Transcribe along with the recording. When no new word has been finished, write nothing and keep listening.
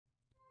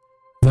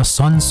the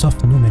Sons of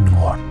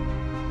Numenor,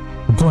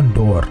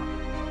 Gondor,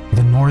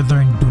 the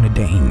Northern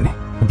Dunedain,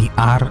 the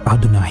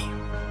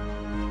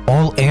Ar-Adunaim,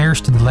 all heirs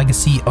to the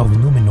legacy of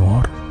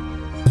Numenor,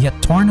 yet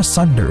torn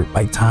asunder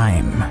by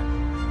time.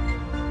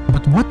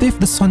 But what if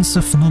the Sons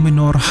of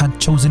Numenor had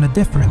chosen a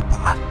different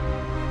path?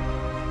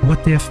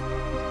 What if,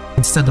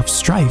 instead of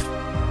strife,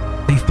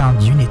 they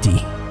found unity?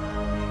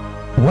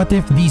 What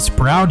if these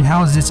proud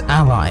houses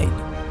allied,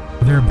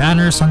 their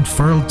banners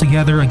unfurled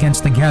together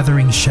against the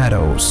gathering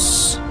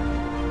shadows?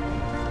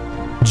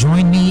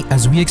 Join me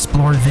as we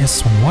explore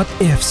this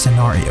what-if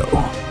scenario.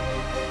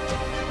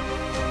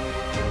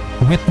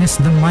 Witness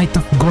the might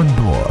of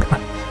Gondor,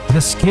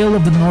 the skill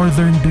of the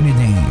Northern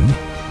Dunedain,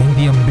 and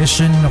the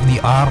ambition of the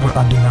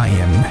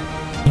Ar-Adunaim,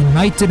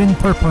 united in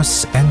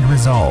purpose and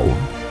resolve.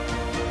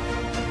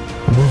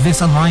 Will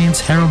this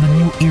alliance herald a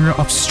new era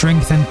of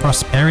strength and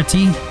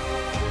prosperity?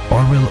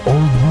 Or will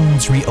old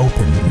wounds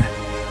reopen,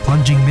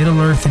 plunging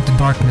Middle-earth into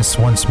darkness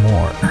once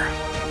more?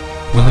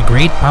 Will a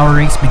great power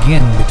race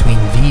begin between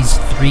these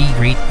three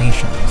great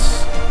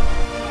nations?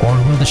 Or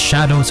will the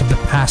shadows of the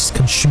past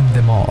consume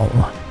them all?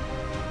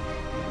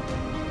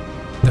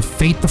 The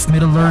fate of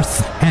Middle-earth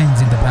hangs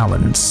in the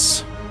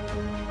balance.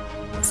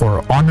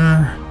 For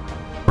honor,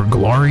 for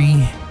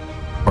glory,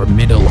 or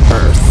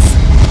Middle-earth?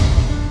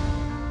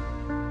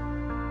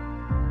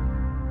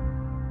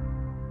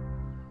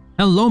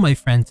 Hello my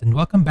friends, and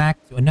welcome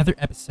back to another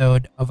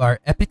episode of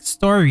our epic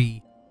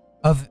story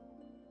of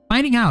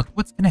finding out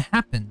what's going to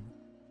happen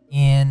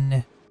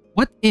in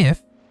what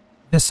if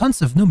the Sons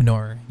of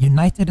Numenor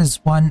united as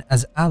one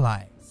as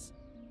allies,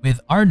 with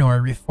Arnor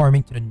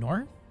reforming to the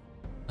north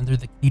under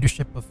the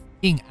leadership of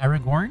King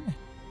Aragorn,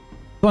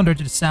 Gondor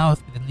to the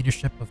south with the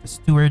leadership of the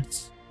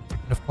stewards,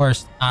 and of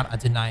course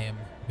Ar-Adunaim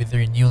with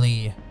their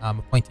newly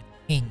appointed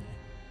king.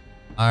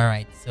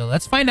 Alright, so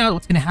let's find out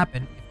what's going to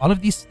happen if all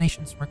of these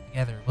nations work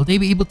together. Will they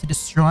be able to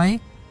destroy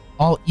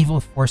all evil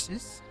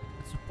forces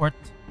that support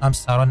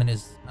Sauron and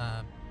his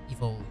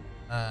evil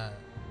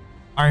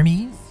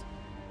armies?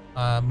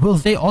 Will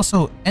they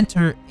also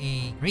enter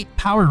a great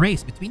power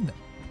race between them?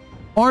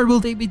 Or will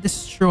they be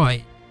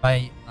destroyed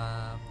by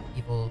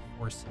evil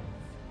forces?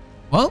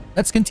 Well,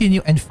 let's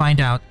continue and find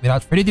out.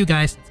 Without further ado,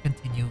 guys, let's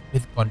continue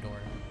with Gondor.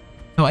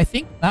 So I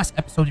think last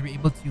episode we were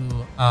able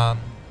to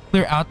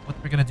clear out what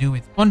we're going to do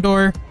with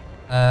Gondor.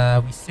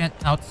 We sent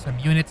out some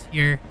units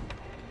here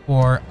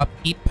for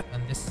upkeep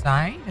on this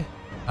side.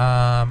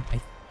 I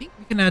think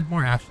we can add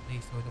more actually.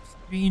 So it looks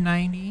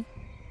 390.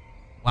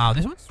 Wow,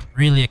 this one's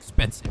really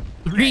expensive.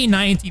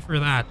 390 for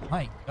that.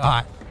 My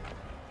god.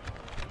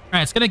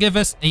 Alright, it's going to give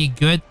us a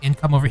good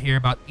income over here,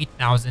 about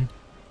 8,000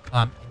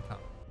 income.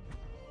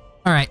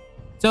 Alright,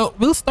 so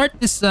we'll start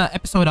this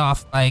episode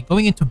off by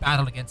going into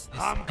battle against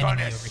this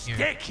enemy over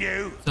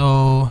here.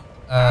 So,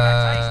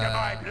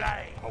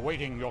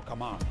 awaiting your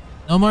command.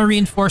 No more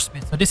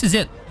reinforcements. So this is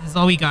it. This is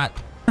all we got.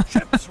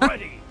 Ships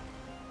ready.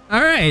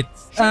 All right.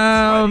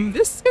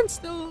 This can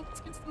still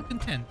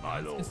contend.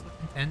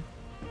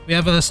 We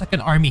have a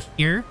second army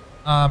here,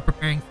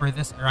 preparing for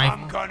this arrival.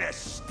 I'm gonna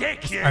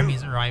stick this you.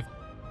 Army's arrival.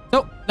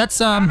 So let's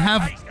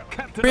have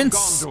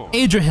Prince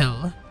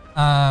Adrihil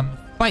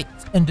fight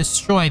and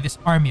destroy this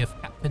army of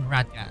Captain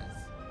Radgaz.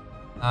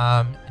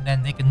 And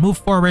then they can move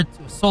forward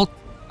to assault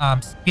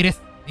Spirith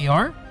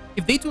EUR.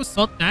 If they do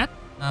assault that,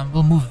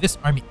 we'll move this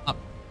army up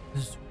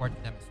to support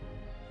them as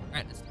well.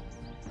 Alright, let's do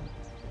this.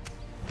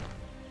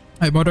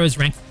 Alright, Mordor is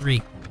rank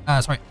 3.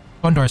 Sorry,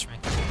 Gondor is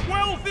rank 3.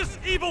 Well, this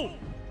evil!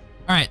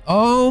 Alright,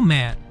 oh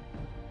man.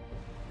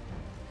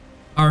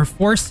 Our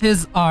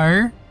forces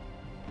are...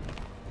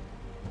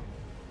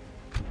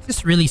 This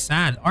is really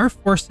sad. Our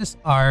forces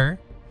are...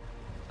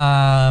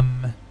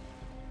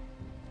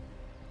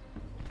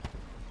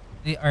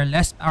 They are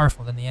less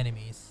powerful than the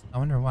enemies. I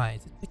wonder why.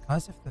 Is it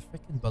because of the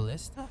freaking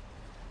ballista?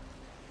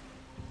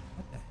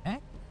 What the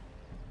heck?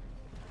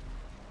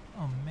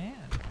 Oh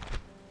man.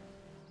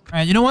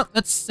 Alright, you know what?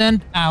 Let's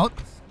send out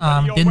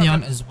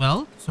Dinyon as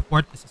well to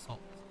support this assault.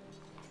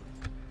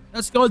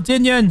 Let's go,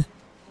 Dinyon!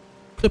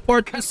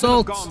 Support the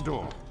assault!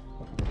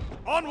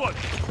 Onward!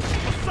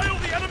 Assail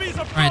the enemies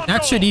of Alright,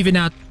 that should even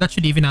out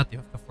the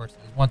forces.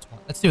 1 to 1.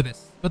 Let's do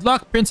this. Good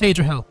luck, Prince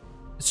Adrihil.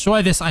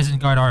 Destroy this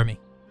Isengard army.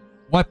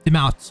 Wipe them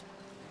out.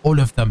 All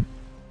of them.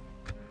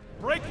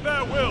 Break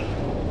their will.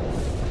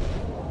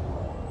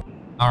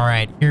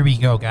 Alright, here we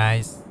go,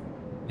 guys.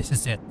 This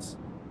is it.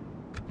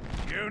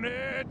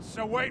 Units,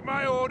 await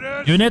my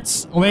orders.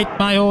 Units, await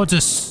my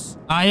orders.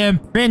 I am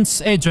Prince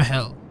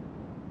Adrihil.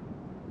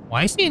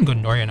 Why is he in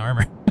Gondorian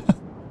armor?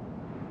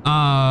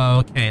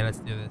 Okay, let's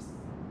do this.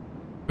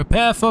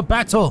 Prepare for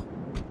battle.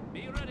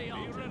 Be ready,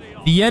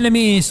 the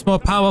enemy is more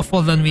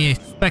powerful than we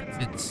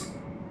expected.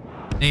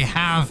 They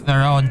have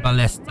their own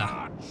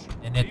ballista.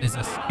 And it is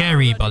a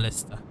scary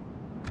ballista.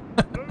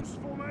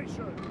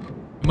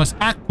 We must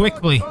act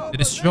quickly to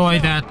destroy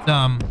that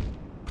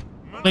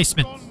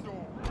placement.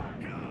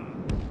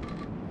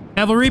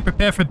 Cavalry,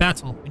 prepare for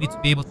battle. We need to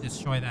be able to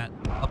destroy that.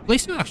 I'll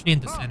place you actually in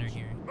the center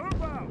here.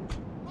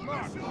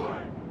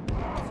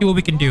 See what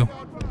we can do.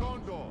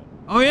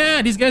 Oh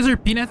yeah, these guys are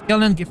Peanut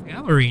Gallant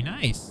Cavalry.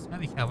 Nice.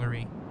 Heavy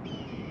cavalry.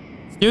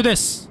 Let's do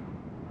this.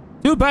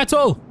 To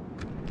battle!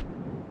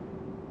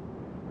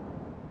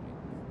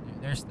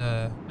 There's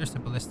the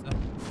ballista.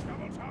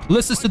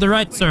 Ballista's to the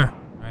right, sir.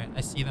 Alright,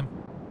 I see them.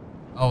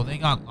 Oh, they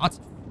got lots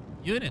of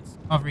units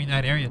covering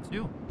that area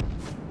too.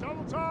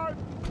 Double time.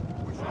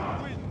 We shall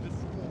win this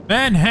war.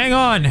 Ben, hang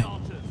on!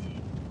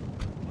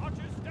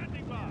 Archers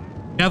standing by.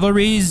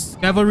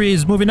 Cavalry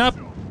is moving up.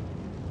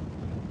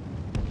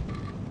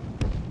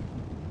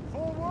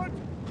 Forward.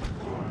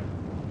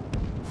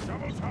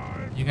 Double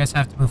time. You guys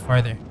have to move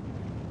farther.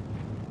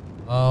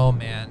 Oh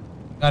man.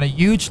 Got a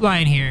huge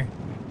line here.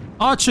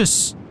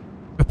 Archers,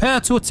 prepare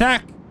to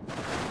attack.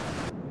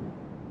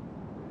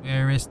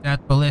 Where is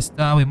that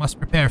ballista? We must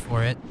prepare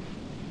for it.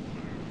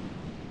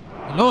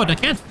 Lord, I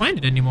can't find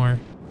it anymore.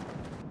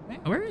 Hey,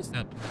 where is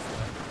that ballista?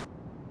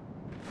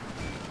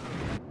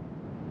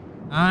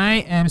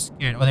 I am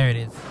scared. Oh, there it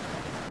is.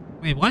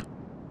 Wait, what?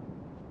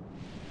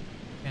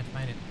 Can't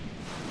find it.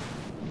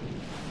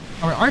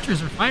 Our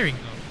archers are firing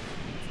though.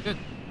 It's good.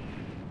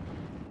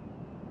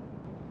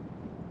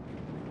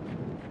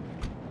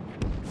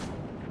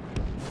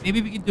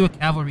 Maybe we can do a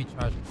cavalry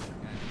charge.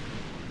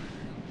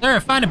 There, I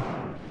found him.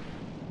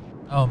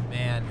 Oh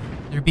man,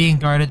 they're being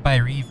guarded by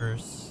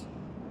reavers.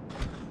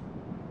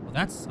 Well,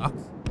 that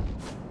sucks.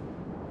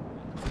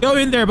 Go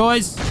in there,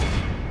 boys.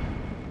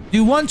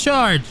 Do one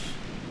charge.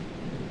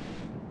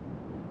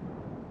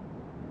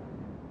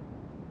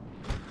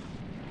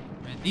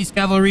 Right, these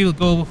cavalry will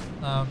go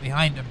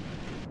behind them.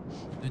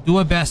 They do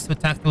our best to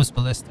attack those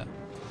ballista.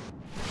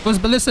 Those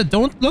ballista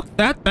don't look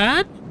that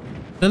bad.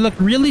 They look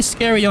really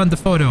scary on the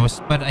photos,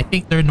 but I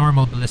think they're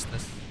normal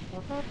ballistas.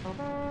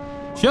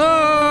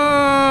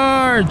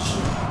 Charge!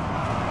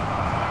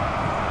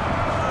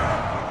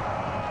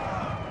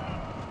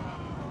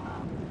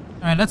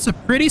 Alright, that's a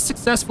pretty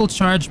successful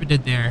charge we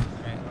did there.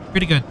 Right,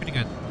 pretty good, pretty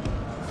good.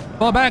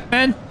 Fall back,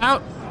 men.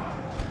 Out!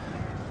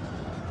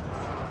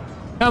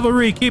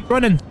 Cavalry, keep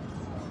running.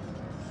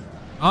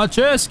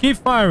 Archers, keep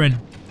firing.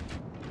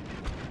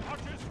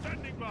 Archers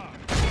standing by.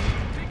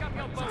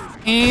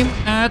 Aim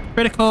at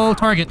critical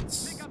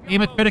targets.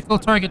 Aim at critical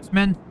targets,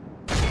 men.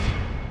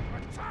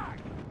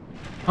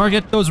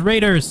 Target those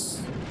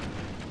raiders.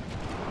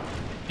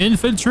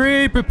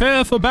 Infantry,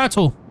 prepare for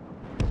battle.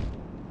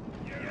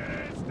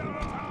 Yes,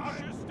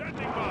 archers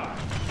standing by.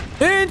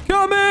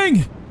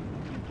 Incoming!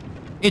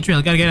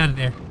 Adriel, gotta get out of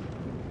there.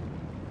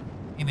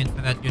 Aim in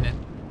for that unit.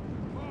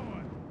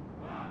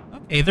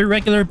 Okay, they're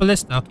regular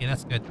ballista. Okay,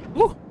 that's good.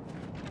 Woo!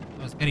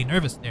 I was getting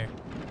nervous there.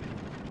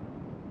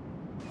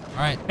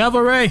 Alright,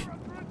 cavalry!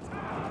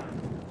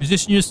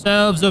 Position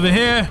yourselves over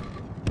here.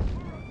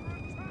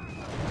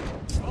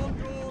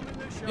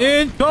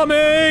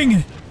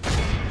 Incoming!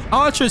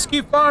 Archers,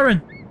 keep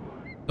firing!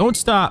 Don't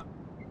stop.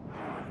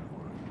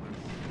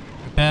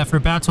 Prepare for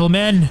battle,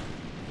 men.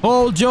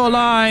 Hold your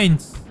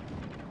lines.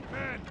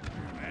 Men,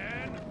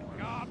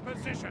 guard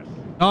position.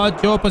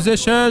 Guard your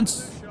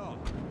positions.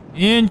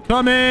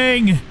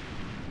 Incoming! Need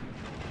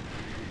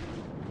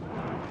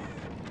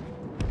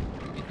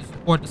to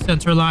support the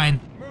center line.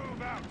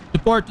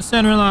 Support the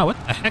center line. What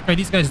the heck are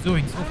these guys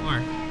doing so far?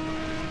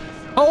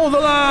 Hold the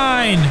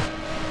line!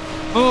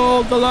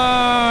 Hold the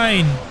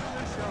line!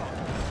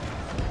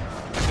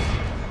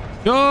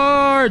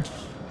 Charge!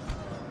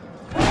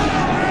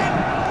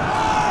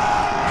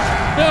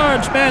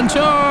 Charge, man,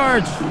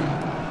 charge!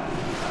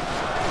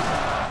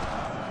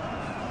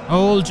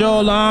 Hold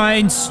your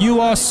lines. You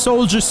are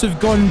soldiers of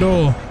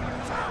Gondor.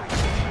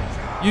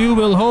 You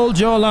will hold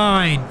your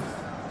line.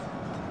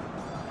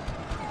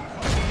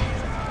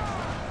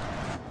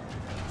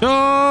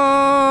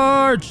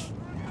 Charge!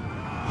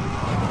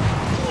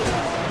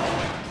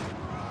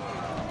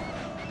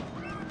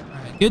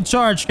 Alright, good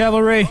charge,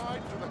 cavalry.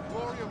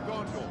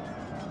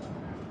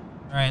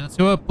 Alright, let's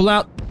go up, pull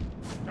out.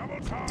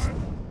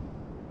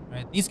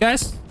 Alright, these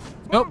guys.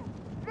 Let's go.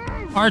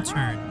 Our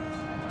turn.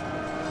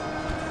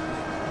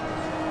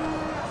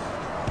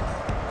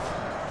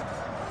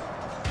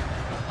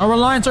 Our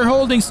lines are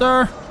holding,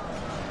 sir.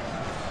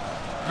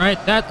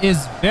 Alright, that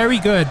is very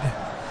good.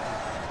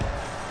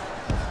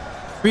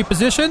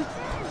 Reposition.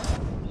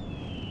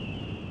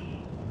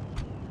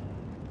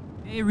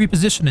 Hey,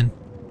 repositioning.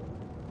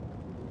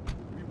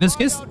 This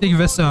gives us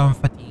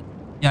fatigue.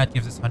 Yeah, it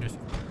gives us 150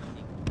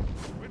 fatigue.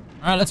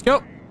 Alright, let's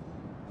go.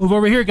 Move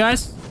over here,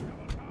 guys.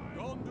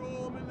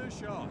 Gondor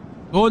militia.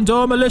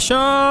 Gondor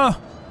militia.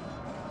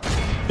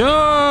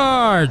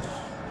 Charge.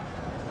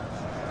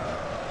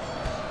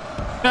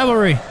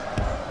 Cavalry.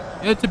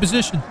 Get to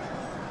position.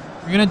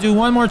 We're gonna do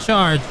one more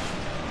charge.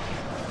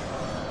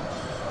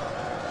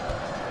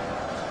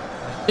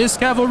 This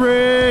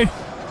cavalry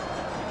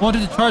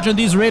wanted to charge on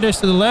these raiders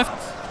to the left.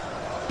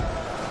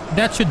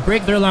 That should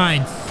break their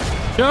lines.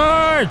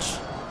 Charge!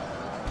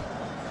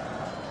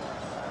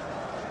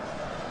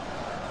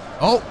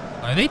 Oh,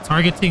 are they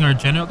targeting our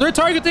general? They're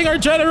targeting our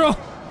general!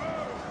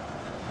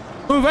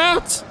 Move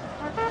out!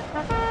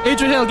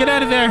 Adriel, get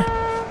out of there!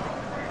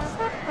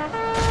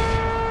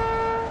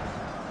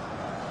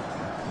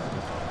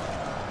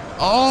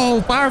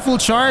 Oh, powerful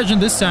charge on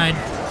this side.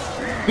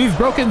 We've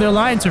broken their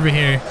lines over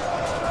here.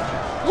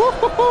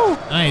 Woo-hoo-hoo.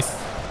 Nice.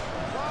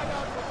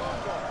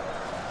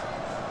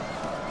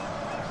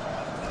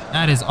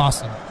 That is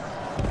awesome.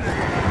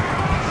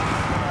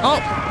 Oh,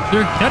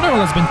 their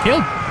general has been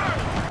killed.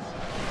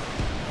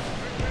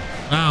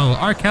 Wow,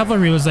 our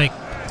cavalry was like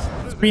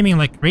screaming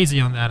like crazy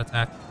on that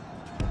attack.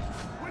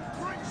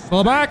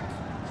 Fall back.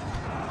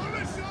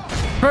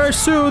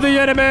 Pursue the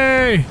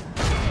enemy.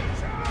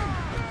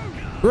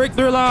 Break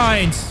their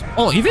lines.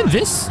 Oh, even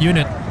this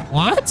unit.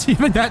 What?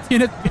 Even that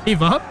unit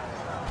gave up?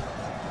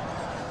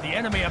 The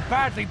enemy are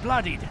badly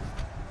bloodied.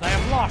 They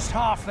have lost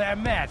half their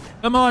men.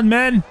 Come on,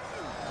 men.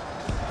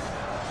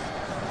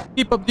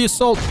 Keep up the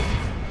assault.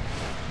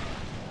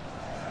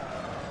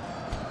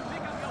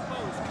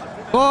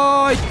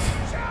 Fight!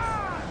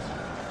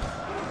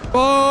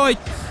 Fight!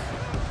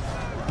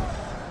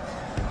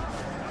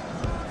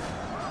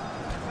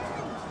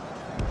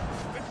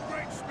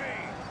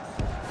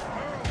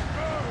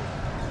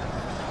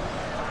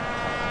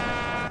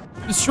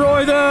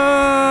 Destroy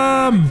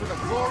them!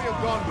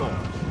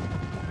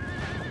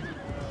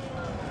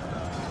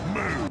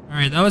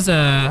 Alright, that was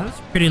a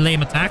pretty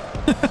lame attack.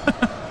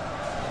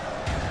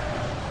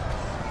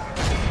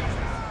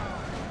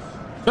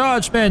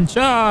 Charge, men,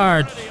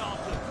 charge!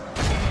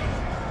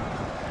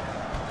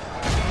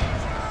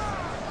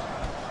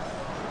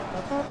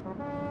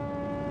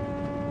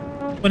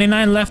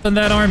 $29 left on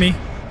that army.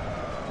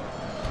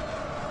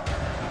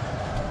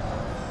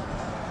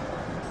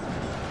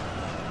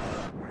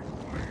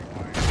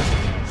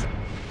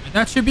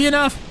 That should be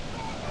enough.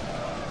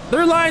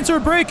 Their lines are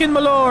breaking,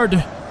 my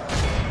lord.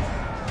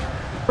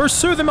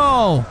 Pursue them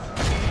all.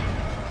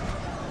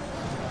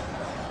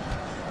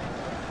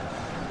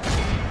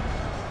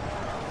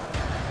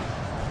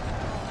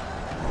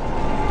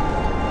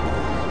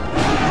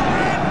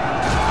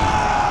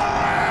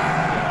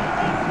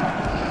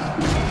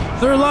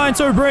 Their lines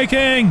are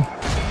breaking.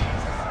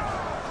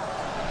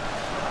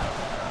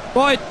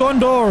 Fight,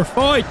 Gondor,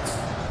 fight.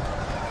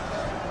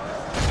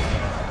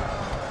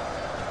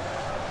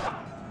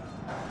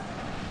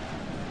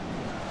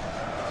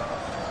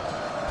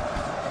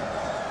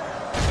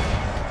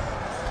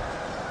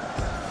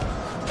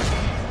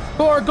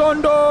 For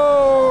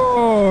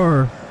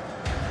Gondor!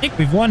 I think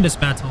we've won this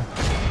battle.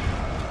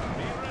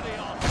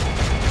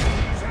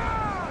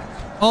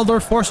 All their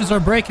forces are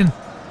breaking.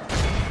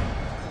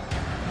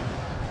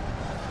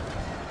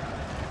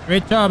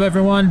 Great job,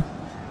 everyone.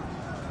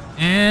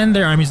 And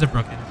their armies are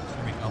broken.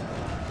 There we go.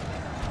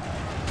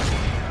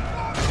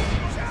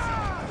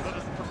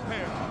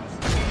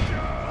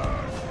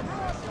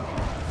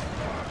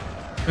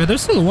 But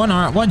there's still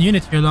one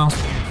unit here, long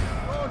spears.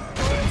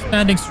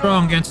 Standing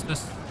strong against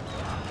us.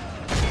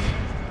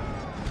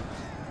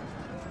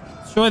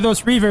 Destroy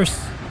those reavers.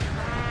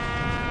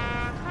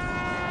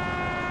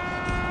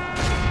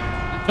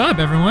 Good job,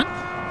 everyone.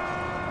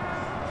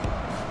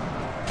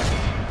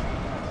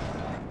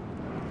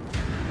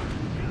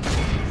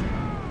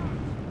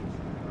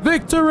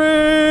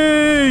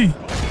 Victory!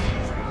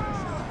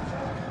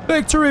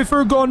 Victory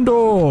for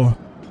Gondor!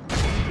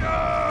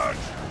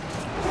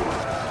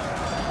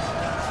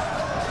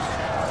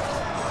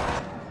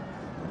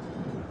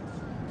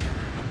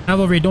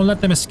 Cavalry, don't let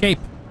them escape.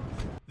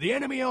 The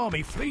enemy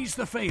army flees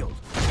the field.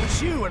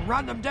 Pursue and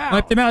run them down.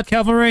 Wipe them out,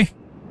 cavalry.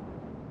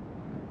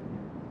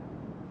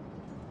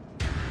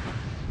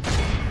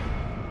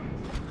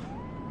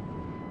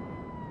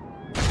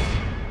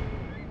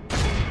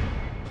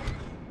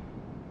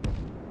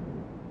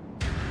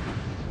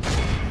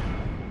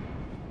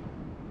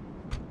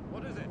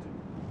 What is it?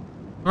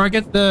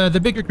 Target the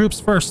bigger groups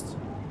first.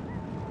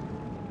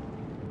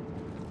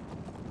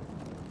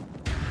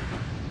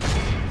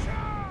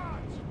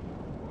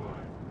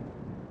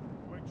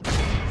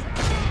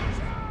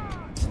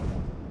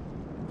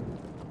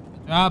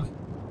 Job.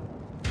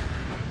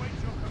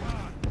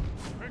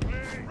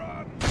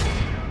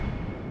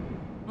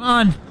 Come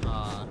on.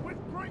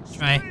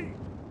 Try.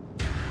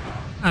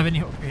 Have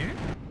any over here?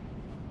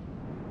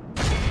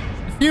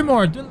 A few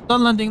more. Don't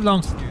landing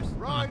long spears.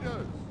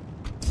 Riders!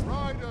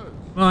 Riders!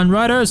 Come on,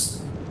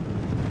 riders.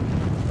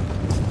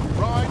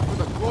 Ride for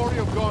the glory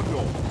of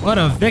Gondor. What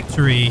a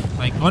victory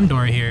by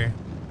Gondor here.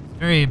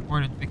 Very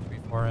important victory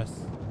for us.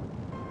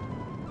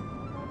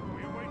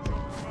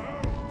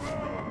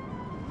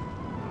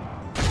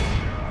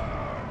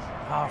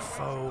 Our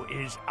foe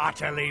is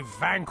utterly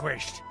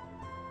vanquished.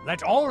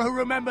 Let all who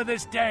remember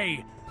this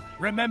day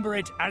remember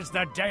it as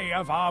the day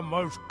of our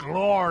most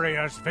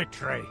glorious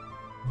victory.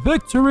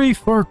 Victory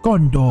for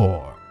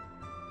Gondor.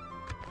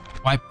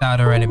 Wiped out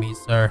our enemies,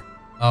 sir.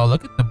 Oh,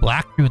 look at the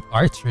Blackroot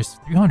archers.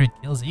 300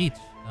 kills each.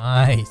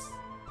 Nice.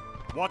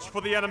 Watch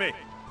for the enemy.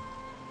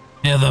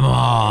 Kill them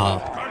all.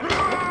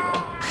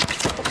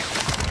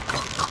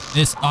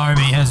 This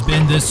army has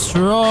been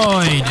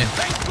destroyed.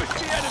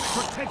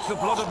 Protect the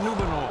blood of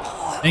Numenor.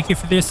 Thank you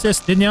for the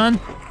assist, Dinyon.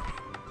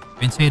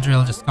 Prince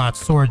Hadriel just got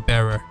sword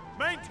bearer.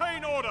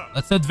 Maintain order.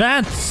 Let's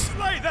advance.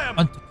 Slay them.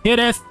 Onto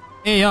Kirith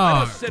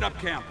AR. Set up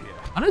camp here.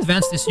 I'll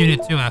advance this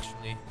unit too,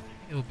 actually.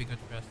 It will be good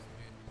for us.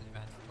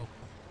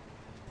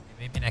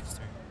 Maybe next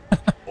turn.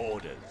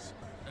 Orders.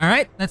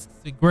 Alright,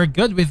 we're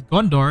good with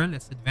Gondor.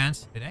 Let's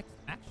advance to the next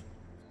action.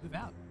 Let's move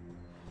out.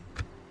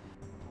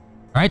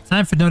 Alright,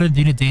 time for Northern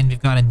Dunedain.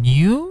 We've got a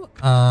new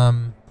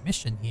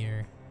mission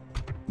here.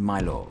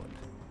 My lord.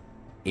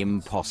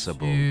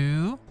 Impossible.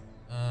 To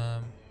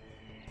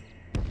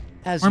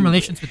As form you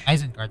relations wish.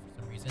 with Isengard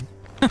for some reason.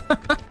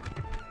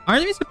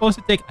 Aren't we supposed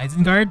to take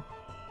Isengard?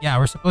 Yeah,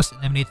 we're supposed to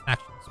eliminate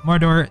factions.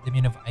 Mordor, the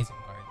Mune of Isengard.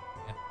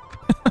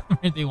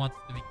 Yeah. They want us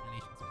to make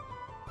relations with them.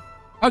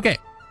 Okay,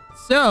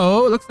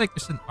 so looks like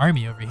there's an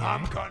army over here.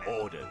 I'm gonna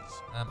orders.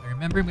 I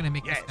remember I'm gonna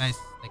make Yes. these guys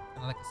like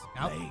kind of like a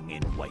scout. Laying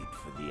in wait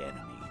for the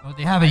enemy. So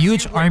they have a As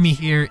huge you army wish.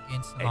 here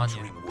in Salonia.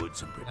 Entering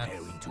woods and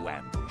preparing to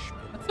ambush me.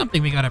 That's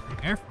something we gotta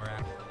prepare for,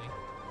 actually.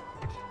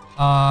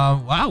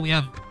 Wow, we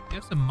have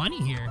some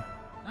money here.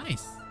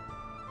 Nice.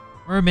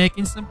 We're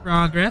making some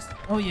progress.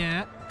 Oh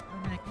yeah,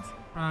 we're making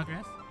some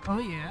progress. Oh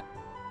yeah.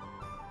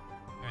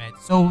 All right,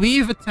 so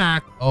we've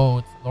attacked. Oh,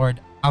 it's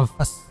Lord I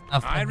respect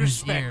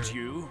Al-Fazir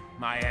you,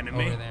 my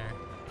enemy. over there.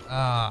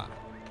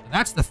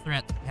 That's the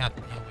threat we have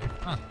to deal with,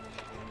 huh?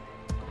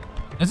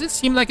 Does it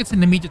seem like it's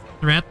an immediate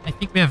threat? I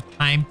think we have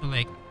time to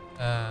like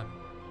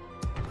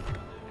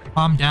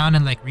calm down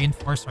and like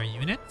reinforce our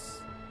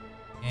units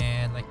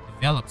and like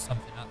develop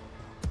something up.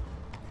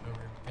 So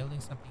we're building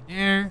something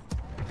there.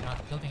 We're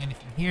not building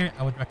anything here.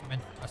 I would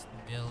recommend for us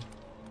to build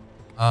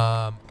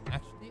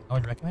actually I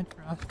would recommend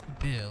for us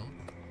to build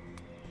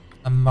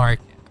a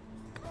market.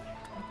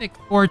 It'll take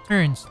 4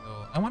 turns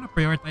though. I want to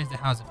prioritize the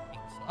House of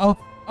Kings. So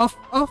of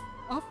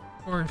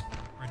course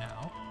for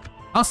now.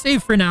 I'll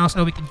save for now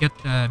so we can get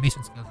the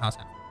Mason's Guild House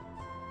after.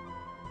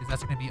 Because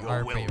that's gonna be Your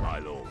our will, priority. my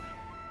lord.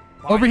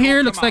 Over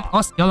here looks like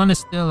Ostithil is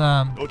still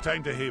No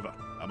time to haver.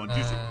 I'm on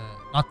duty.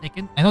 not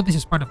taken. I know this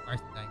is part of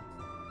Ar-Adunaim.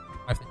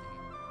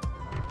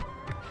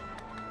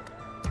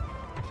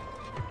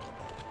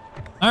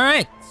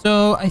 Alright,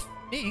 so I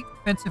think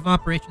offensive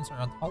operations are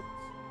on halt.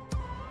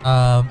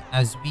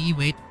 As we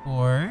wait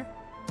for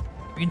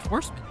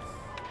reinforcements.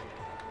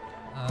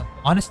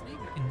 Honestly,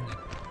 we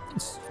can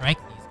strike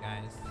these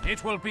guys.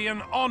 It will be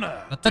an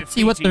honor. But let's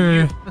see what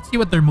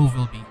their move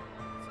will be.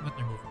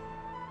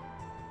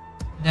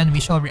 And then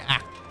we shall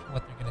react to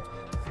what they're gonna do.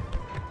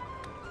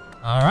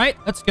 Alright,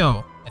 let's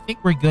go. I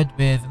think we're good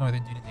with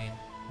Northern Dunedain.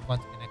 Move on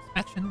to the next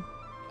faction,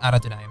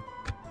 Ar-Adunaim.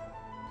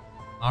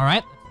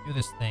 Alright, let's do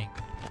this thing.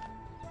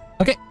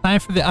 Okay, time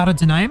for the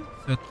Ar-Adunaim.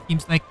 So it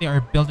seems like they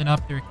are building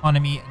up their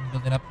economy and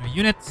building up their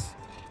units.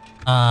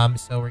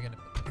 So we're gonna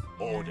put this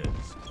here.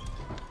 Orders.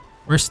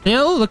 We're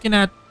still looking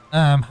at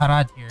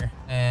Harad here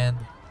and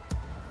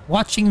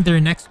watching their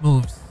next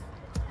moves.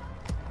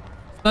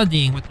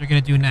 Studying what they're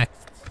gonna do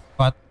next.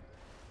 But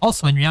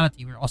also in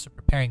reality we're also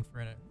preparing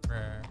for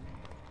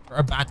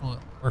a battle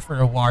or for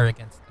a war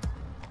against them.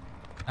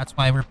 That's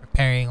why we're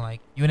preparing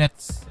like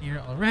units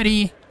here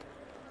already.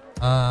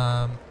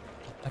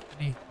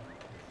 Actually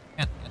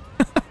can't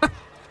yet.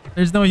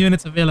 There's no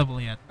units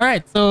available yet.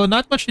 Alright, so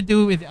not much to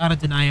do with the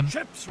Ar-Adunaim.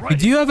 Ships We ready.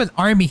 do have an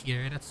army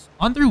here that's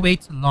on their way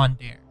to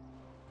Londare.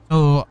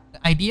 So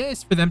the idea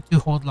is for them to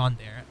hold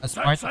Londare as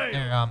Set part sail. of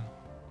their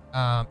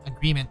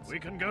agreement We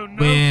can go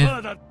no with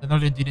further. the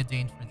Northern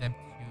Dunedain for them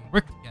to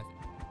work together.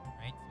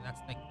 Right? So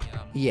that's like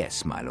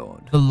Yes, my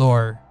lord. the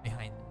lore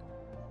behind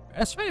it.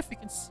 Let's try if we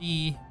can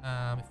see if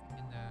we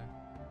can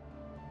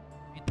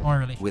create more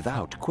relations.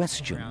 Without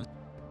question.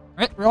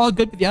 Alright, we're all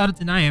good with the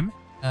Ar-Adunaim.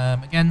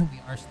 Again, we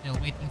are still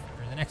waiting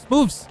for the next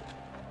moves.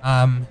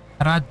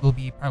 Harad will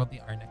be probably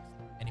our next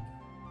enemy.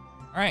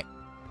 Alright.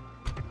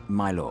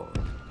 My lord.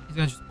 These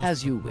guys just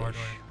As you Mordor. wish.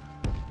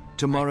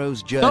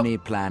 Tomorrow's journey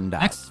planned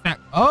out. Next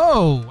fact.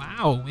 Oh,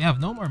 wow. We have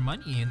no more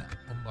money in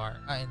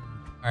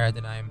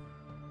Ar-Adunaim.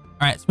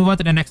 Alright, let's move on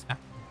to the next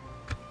fact.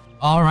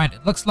 Alright,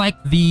 it looks like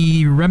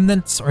the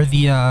remnants or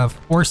the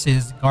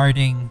forces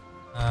guarding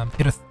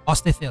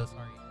Ostithil,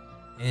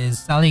 is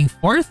sallying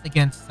forth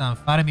against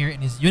Faramir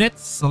and his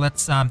units. So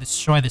let's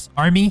destroy this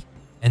army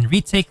and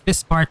retake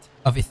this part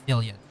of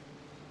Ithilien.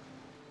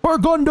 For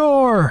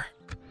Gondor!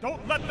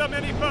 Don't let them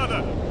any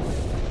further.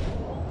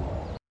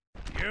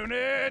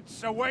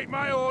 Units, await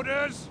my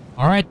orders.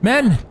 Alright,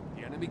 men!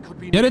 The enemy could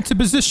be Get into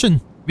position.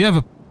 We have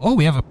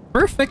a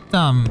perfect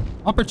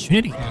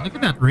opportunity here. Look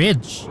at that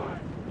ridge.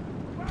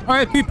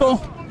 Alright, people.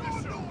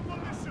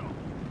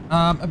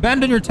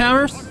 Abandon your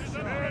towers.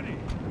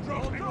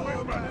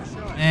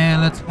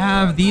 And let's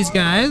have these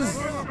guys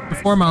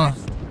perform a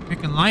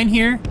freaking line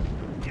here.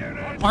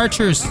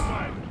 Archers.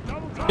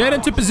 Get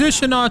into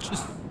position,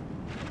 archers.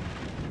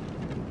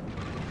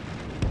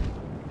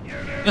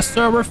 Yes,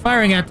 sir, we're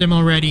firing at them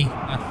already,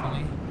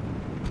 actually.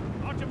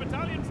 Archer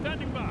battalion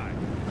standing by.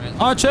 Right.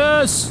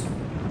 Archers!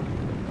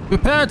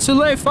 Prepare to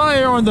lay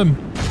fire on them!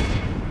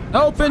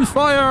 Open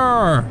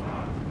fire!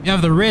 You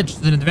have the ridge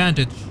as an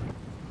advantage.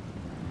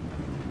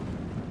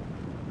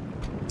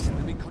 The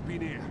enemy could be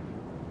near.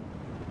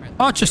 Right.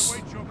 Archers!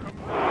 Wait your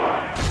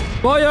command.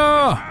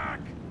 Fire!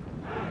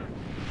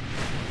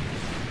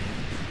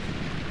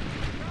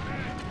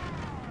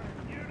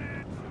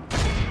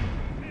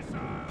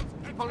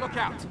 Keep a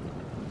lookout.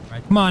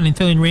 Right, come on,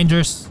 Ithilien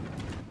Rangers.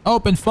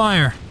 Open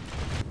fire.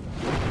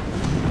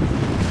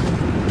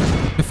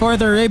 Before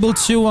they're able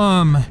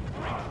to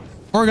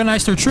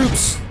organize their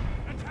troops.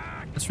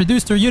 Let's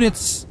reduce their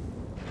units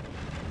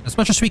as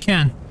much as we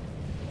can.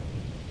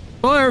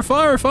 Fire,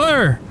 fire,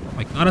 fire! Oh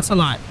my god, that's a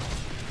lot.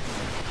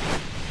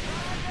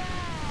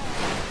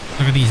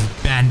 Look at these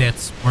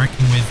bandits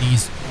working with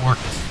these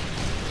orcs.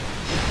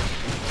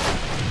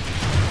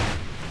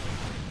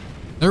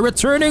 They're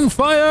returning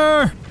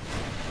fire!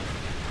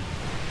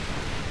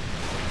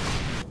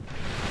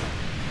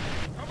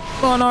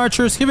 Come on,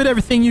 archers, give it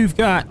everything you've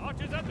got.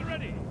 Archers at the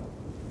ready.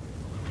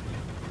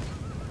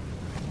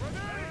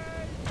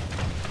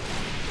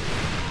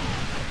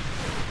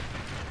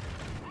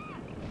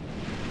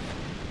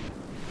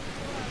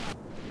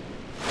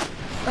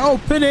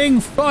 Opening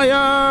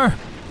fire!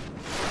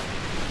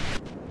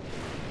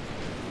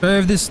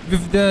 We've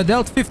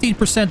dealt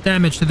 15%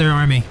 damage to their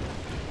army.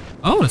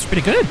 Oh, that's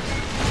pretty good.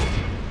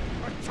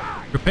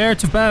 Prepare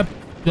to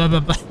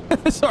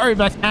sorry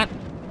about that.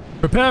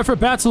 Prepare for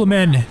battle,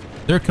 men.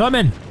 They're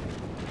coming.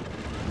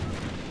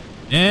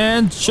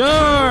 And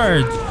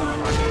charge!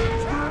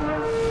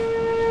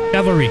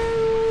 Cavalry.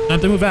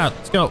 Time to move out.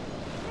 Let's go.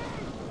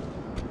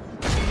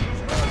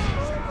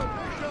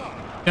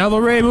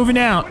 Cavalry moving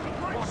out.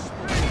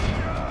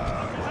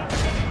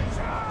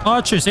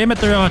 Archers, aim at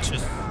their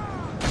archers.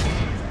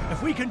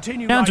 If we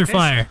continue Counter like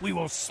fire. this, we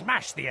will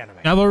smash the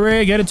enemy.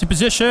 Cavalry, get into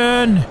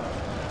position.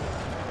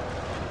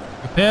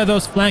 Prepare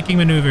those flanking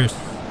maneuvers.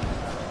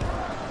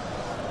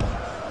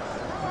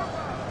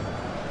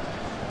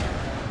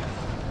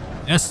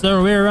 Yes,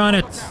 sir, we're on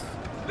it.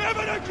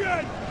 Never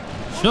again.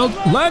 Shall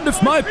the land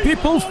of my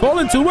people fall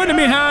into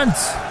enemy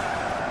hands?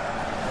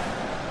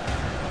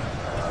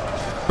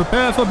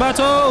 Prepare for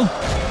battle.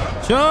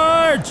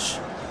 Charge!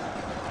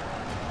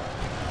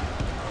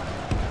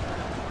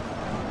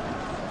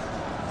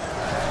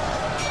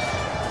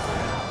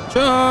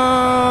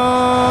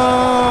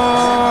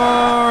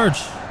 Charge!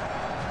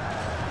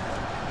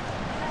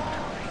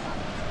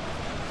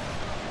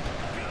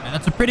 Yeah,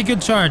 that's a pretty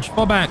good charge.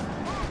 Fall back.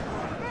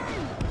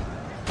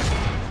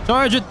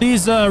 Charge at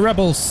these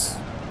rebels.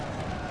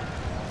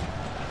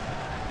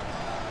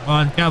 Come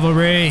on,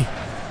 cavalry.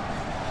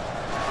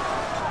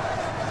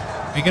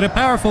 Make it a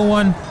powerful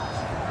one.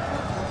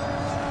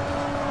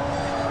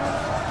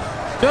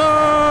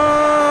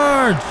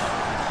 Charge!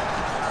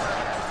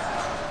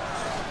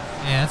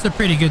 Yeah, that's a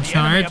pretty good The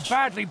enemy charge. are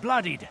badly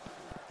bloodied.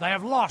 They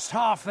have lost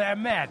half their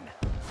men.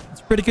 It's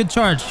a pretty good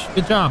charge.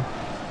 Good job.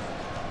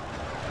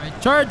 All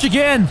right, charge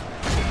again.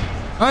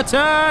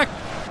 Attack!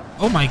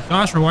 Oh my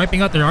gosh, we're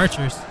wiping out their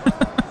archers.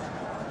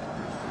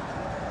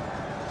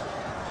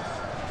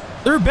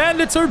 Their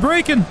bandits are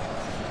breaking.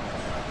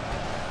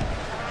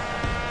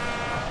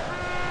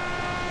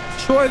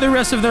 Destroy the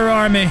rest of their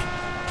army.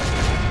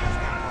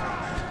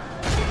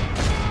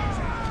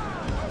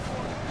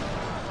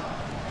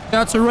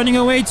 Scouts are running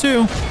away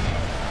too.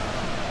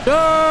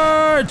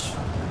 Charge!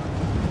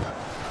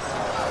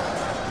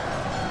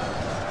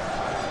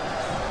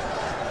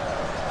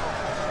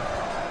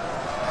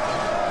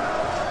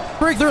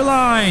 Break their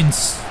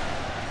lines.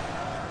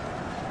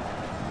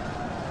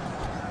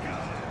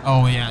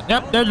 Oh yeah.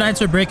 Yep, their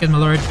lines are breaking, my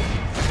lord.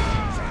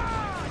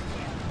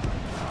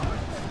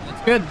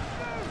 That's good.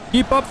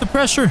 Keep up the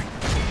pressure.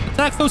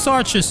 Attack those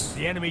archers.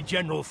 The enemy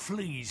general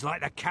flees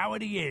like the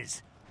coward he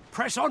is.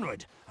 Press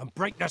onward and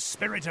break the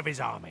spirit of his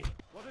army.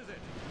 What is it?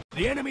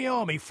 The enemy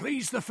army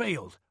flees the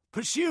field.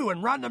 Pursue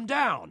and run them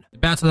down. The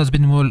battle has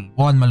been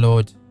won, my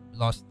lord. We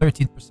lost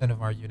 13%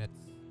 of our units.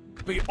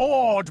 Be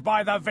awed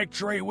by the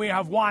victory we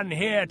have won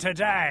here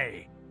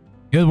today.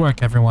 Good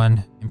work,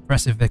 everyone.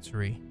 Impressive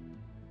victory.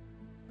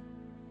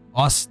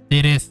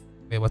 Ostithil.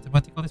 Wait, what do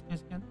you call this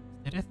place again?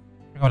 Ostithil?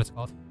 I forgot what it's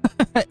called.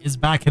 Is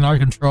back in our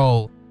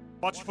control.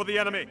 Watch for the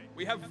enemy.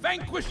 We have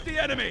vanquished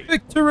the enemy.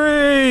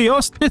 Victory!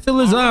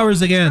 Ostithil is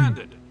ours again.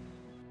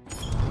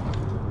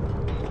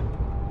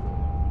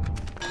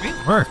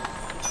 Great work.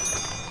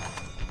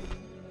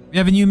 We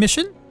have a new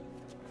mission.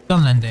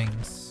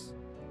 Dunlendings.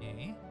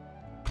 Okay.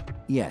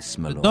 Yes,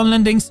 my lord.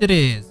 Dunlendings it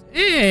is.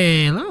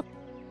 Hey, look.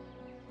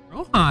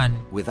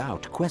 Rohan.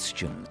 Without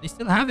question. They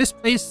still have this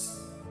place.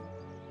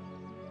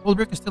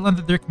 Goldberg is still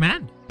under their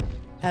command.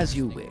 As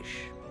you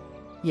wish.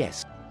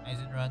 Yes,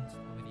 Eisen runs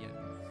over the enemies.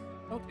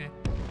 Okay.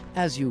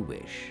 as you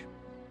wish.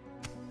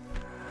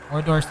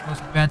 Mordor's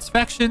most advanced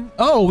faction.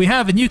 Oh, we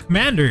have a new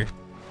commander.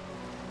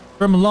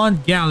 From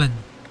Lon Gallon.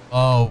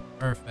 Oh,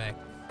 perfect.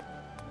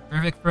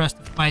 Perfect for us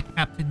to fight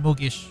Captain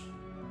Mogish.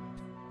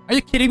 Are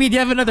you kidding me? Do you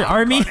have another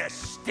army? I'm gonna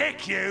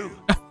stick you.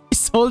 He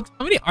sold.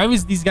 How many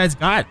armies these guys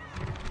got?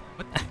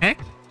 What the heck?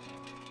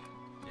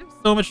 They have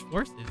so much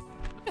forces.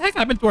 What the heck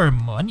happened to our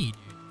money, dude?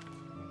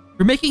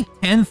 We're making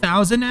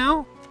 10,000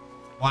 now?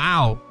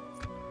 Wow.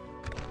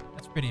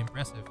 That's pretty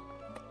impressive.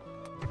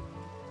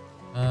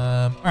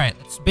 Alright,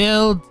 let's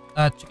build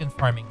chicken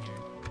farming here.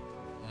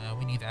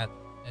 We need that.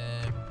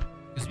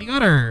 Because we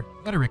got our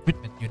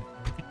recruitment unit.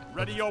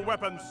 Ready your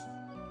weapons.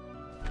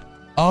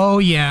 Oh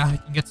yeah, we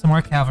can get some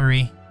more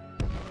cavalry.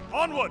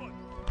 Onward.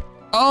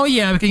 Oh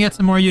yeah, we can get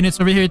some more units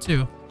over here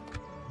too.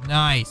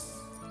 Nice.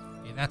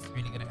 Okay, that's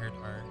really gonna hurt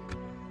our...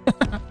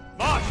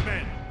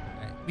 Marchmen!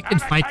 Alright, we can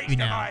fight you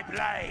now. My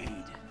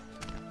blade.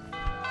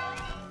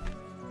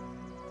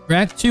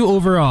 Rank 2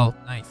 overall.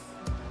 Nice.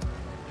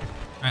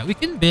 Alright, we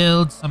can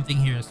build something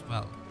here as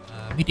well.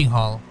 Meeting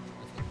hall.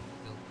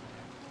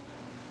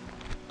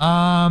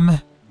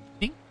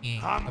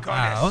 Thinking I'm gonna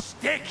about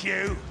stick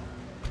you.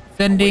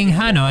 sending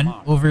Hanon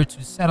over to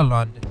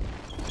Seralond.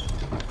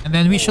 And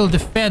then we shall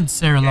defend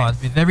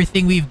Seralond with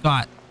everything we've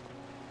got.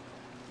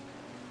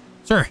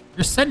 Sir,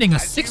 you're sending a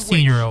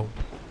 16-year-old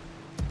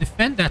to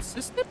defend that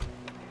system?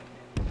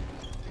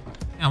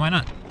 Yeah, why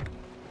not?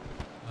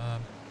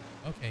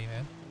 Okay,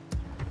 man.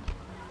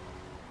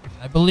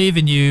 I believe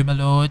in you, my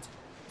lord.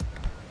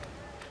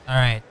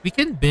 Alright, we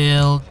can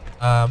build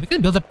up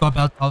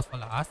Gobel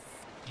Talfalas.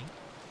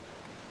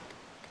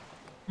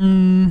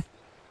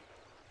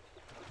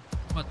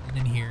 What's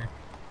in here?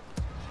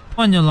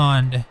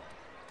 Ponyaland.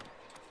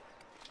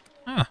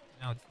 Now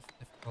this is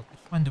difficult.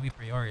 Which one do we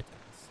prioritize?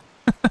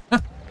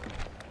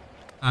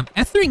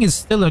 Ethering is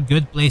still a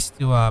good place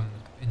to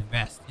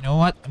invest. You know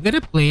what? I'm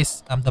gonna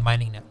place the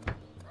mining network.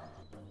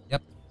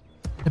 Yep.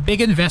 It's a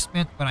big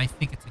investment, but I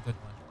think it's a good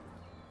one.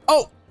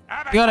 Oh!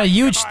 We got a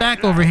huge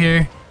stack over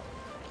here.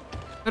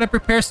 Gotta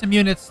prepare some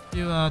units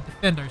to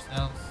defend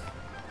ourselves.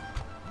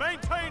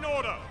 Maintain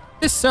order!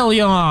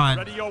 Thessalion!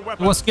 Ready your To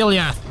weapons.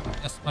 Osgiliath.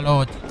 Yes, my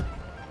lord.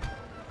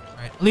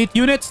 Alright, elite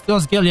units to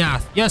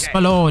Osgiliath. Yes, my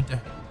lord.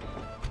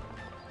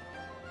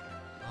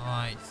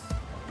 Nice.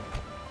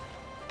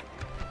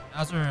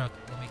 1,000. Okay,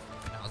 we'll make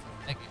 6,000.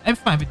 Okay, I'm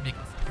fine with making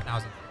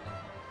 6,000.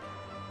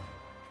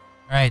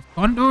 Alright,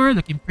 Gondor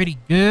looking pretty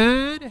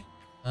good.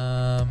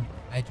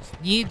 I just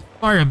need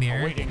Faramir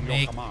to Awaiting your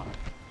make command.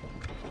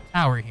 a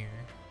tower here.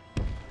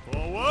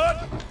 Forward!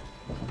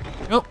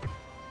 Nope.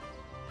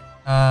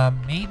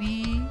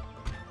 Maybe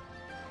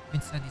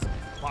inside these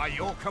guys. By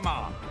your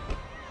command.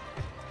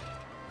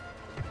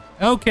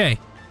 Okay.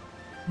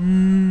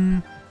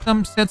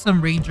 Send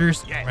some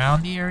rangers Yes.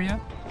 around the area.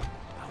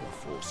 Our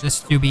forces.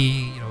 Just to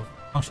be,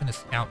 function as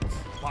scouts.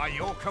 By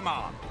your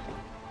command.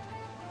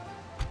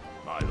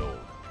 My lord.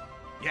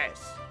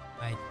 Yes.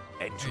 Right.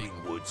 Entering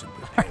woods and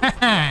preparing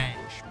for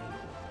ambush.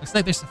 Looks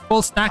like there's a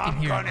full stack in I'm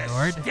here, my gonna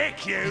lord. stick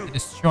We need you. to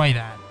destroy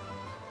that.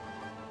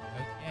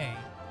 Okay.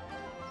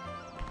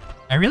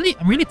 I'm really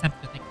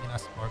tempted to take the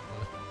last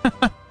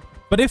Oracle.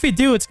 But if we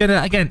do, it's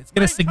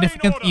gonna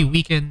significantly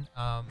weaken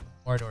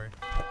Mordor.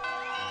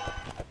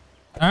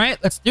 Alright,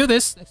 let's do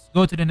this. Let's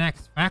go to the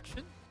next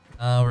faction.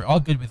 We're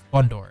all good with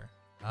Gondor.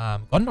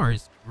 Gondor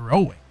is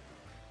growing.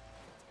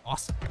 It's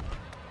awesome. I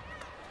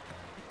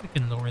think we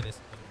can lower this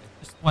a little bit.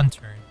 Just one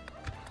turn.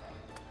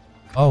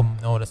 Oh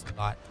no, that's a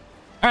lot.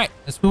 Alright,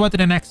 let's move on to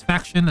the next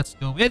faction. Let's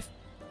go with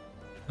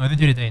Northern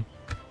Dunedain.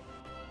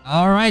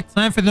 Alright,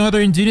 time for the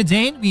Northern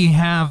Dunedain. We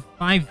have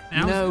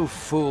 5,000. No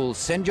fool,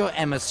 send your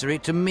emissary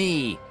to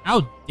me.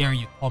 How dare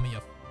you call me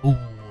a fool?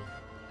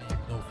 I am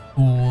no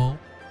fool.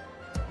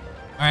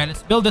 Alright,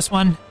 let's build this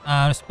one.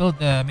 Let's build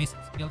the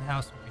Mason's Guild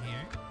House over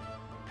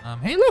here.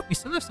 Hey look, we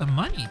still have some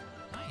money.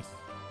 Nice.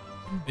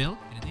 We can build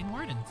Dunedain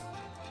Wardens.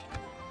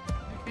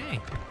 Okay.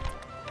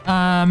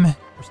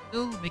 We're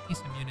still making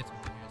some units over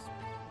here.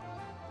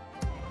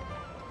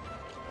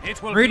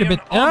 It will Wait be a bit.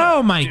 an honor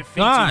Oh my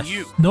defeating gosh.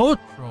 you. Snow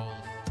trolls.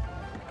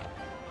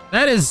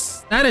 That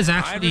is I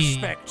actually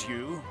respect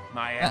you,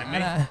 my enemy.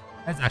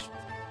 that's actually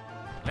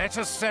Let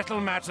us settle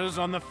matters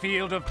on the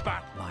field of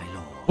battle. My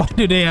lord. why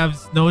do they have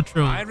snow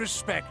trolls? I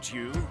respect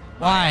you, Why?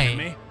 my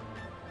enemy.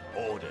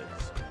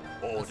 Orders.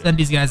 Orders. Send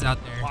these guys out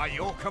there. By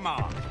your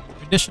command.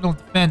 Traditional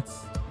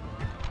defense.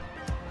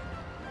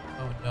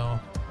 Oh no.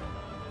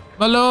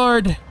 My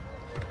lord!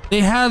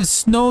 They have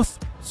snow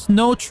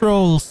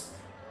trolls.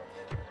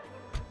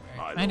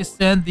 My Trying to lord.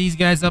 send these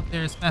guys up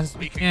there as fast as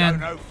we We can can.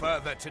 go no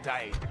further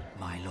today.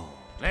 My lord.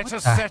 Let What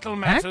us the settle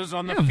matters heck?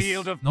 on They the have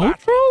field of snow battle.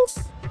 trolls?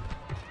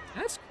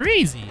 That's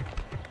crazy.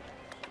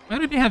 Why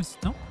do they have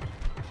snow?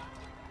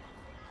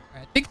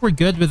 I think we're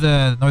good with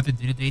the Northern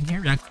Dunedain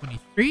here. Rank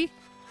 23.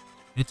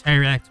 Military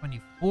rank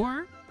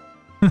 24.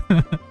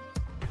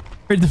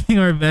 We're doing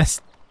our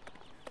best.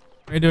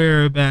 We're doing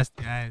our best,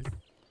 guys.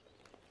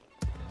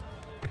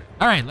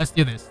 Alright, let's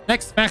do this.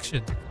 Next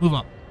faction. Move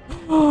up.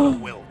 Your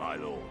will, my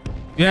lord.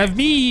 You have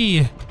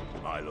me.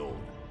 My lord.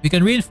 We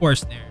can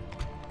reinforce there.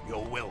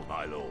 Your will,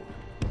 my lord.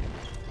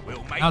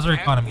 We'll make How's our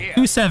camp economy? here.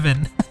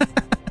 2-7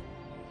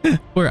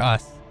 for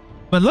us.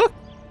 But look,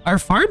 our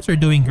farms are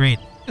doing great.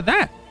 Look at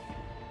that.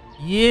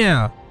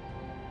 Yeah.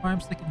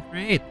 Farms looking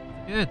great.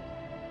 Good.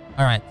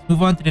 Alright, let's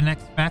move on to the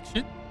next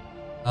faction.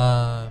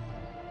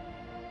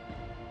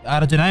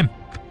 Ar-Adunaim.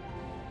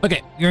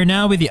 Okay, we are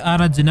now with the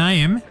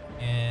Ar-Adunaim.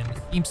 And it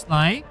seems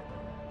like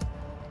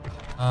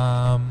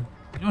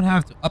we don't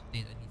have to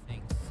update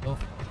anything so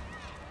far.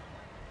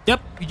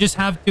 Yep, we just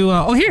have to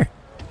oh here.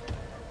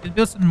 We can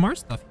build some more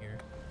stuff here.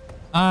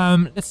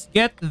 Let's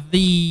get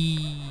the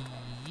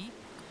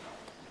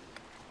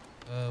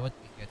what do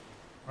we get?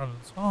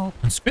 Oh,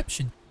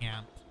 conscription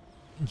camp.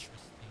 Interesting.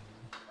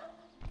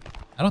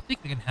 I don't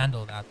think we can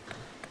handle that.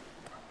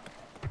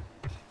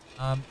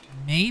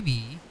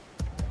 maybe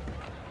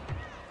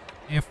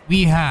if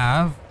we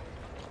have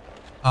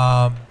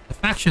the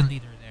faction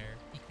leader there,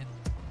 he can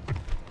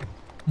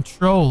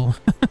control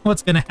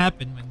what's gonna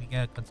happen when we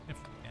get a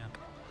conscription camp.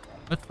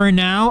 But for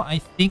now, I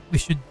think we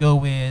should go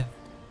with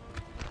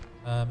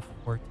 14%.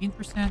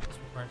 This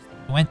requires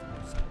 20%.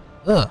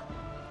 Ugh,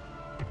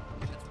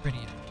 that's pretty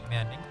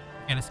demanding.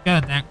 Okay, let's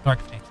get a dark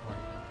sanctuary.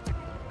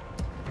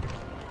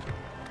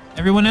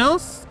 Everyone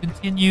else,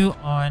 continue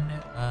on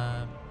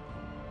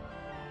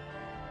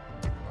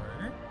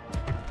our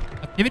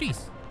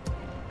activities.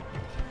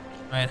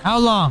 Alright, how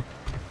long?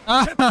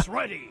 Ships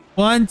ready.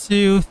 1,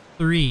 2,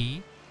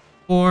 3,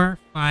 4,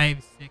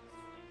 5, 6,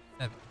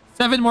 7.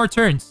 7 more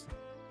turns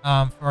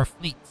for our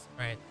fleets.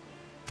 Alright.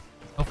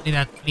 Hopefully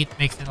that fleet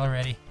makes it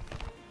already.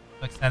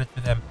 So excited for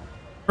them.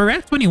 We're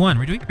rank 21.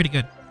 We're doing pretty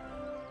good.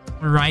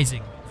 We're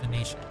rising as a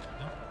nation.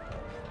 You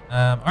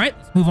know? Alright,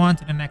 let's move on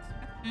to the next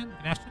faction. We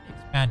can actually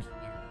expand here.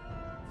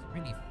 It's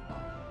really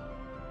fun.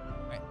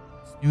 Alright,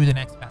 let's do the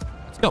next faction.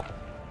 Let's go.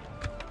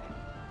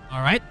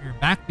 Alright, we're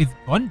back with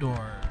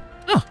Gondor.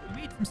 Oh,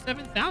 we made some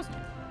 7,000.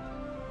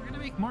 We're gonna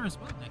make more as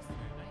well next year.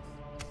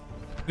 Nice.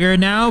 We are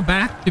now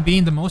back to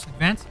being the most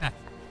advanced faction.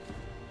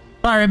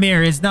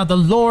 Faramir is now the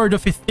Lord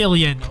of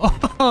Ithilien.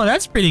 Oh,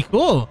 that's pretty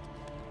cool.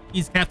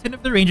 He's captain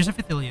of the Rangers of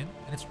Ithilien,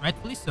 and it's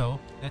rightfully so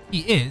that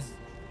he is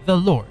the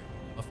Lord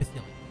of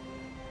Ithilien.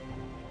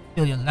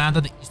 Ithilien land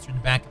on the eastern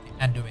bank of the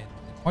Anduin,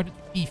 an important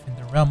fief in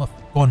the realm of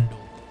Gondor.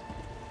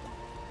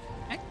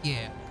 Heck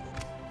yeah.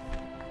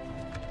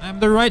 I'm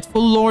the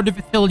rightful Lord of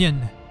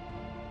Ithilien. I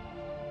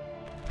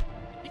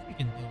think we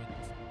can do it.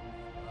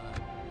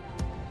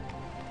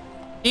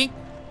 I think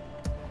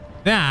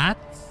that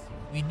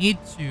we need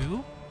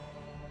to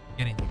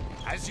get in here.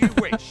 As you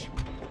wish.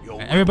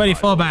 Right, everybody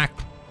fall back.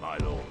 My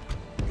lord.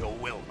 Your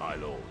will, my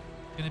lord.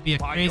 It's gonna be a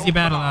crazy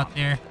battle out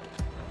there.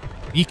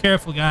 Be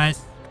careful,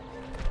 guys.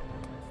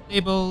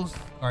 Stables,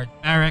 guard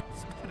barracks.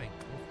 What should I go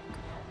for?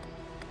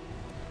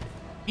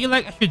 I feel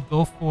like I should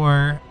go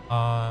for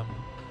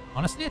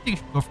honestly, I think I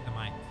should go for the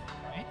mines.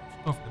 Right? I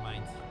should go for the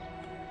mines.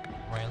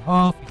 Royal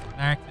Hall, Future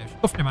Barracks. I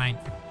should go for the mines.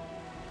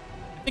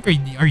 I think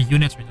our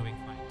units are doing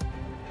fine.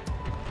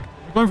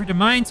 We're going for the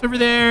mines over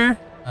there.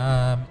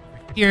 Over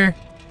here.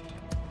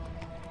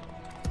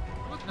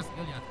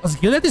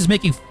 Osgiliath is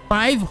making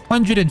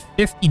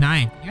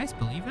 559. Can you guys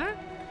believe that?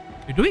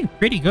 You're doing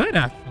pretty good,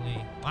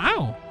 actually.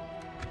 Wow.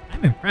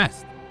 I'm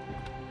impressed.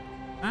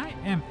 I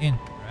am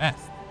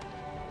impressed.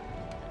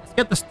 Let's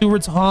get the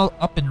Steward's Hall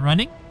up and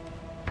running.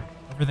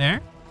 Over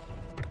there.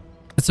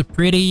 It's a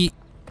pretty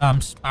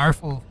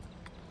powerful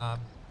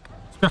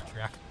structure,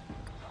 actually.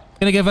 It's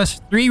gonna give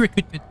us 3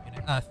 recruitment,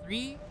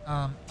 3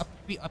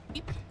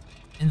 upkeep,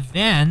 and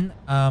then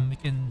we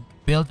can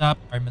build up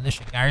our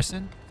militia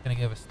garrison. It's gonna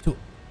give us 2.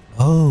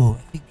 Oh,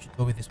 I think we should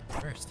go with this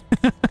one first.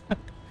 Alright,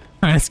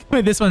 let's go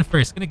with this one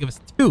first. It's gonna give us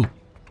 2. And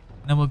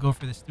then we'll go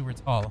for the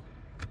Steward's Hall.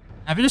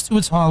 After the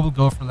Steward's Hall, we'll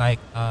go for like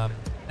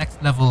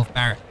next level of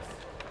barracks.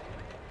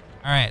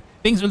 Alright,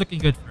 things are looking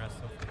good for us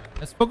so far.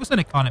 Let's focus on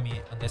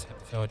economy on this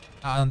episode.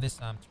 On this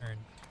turn.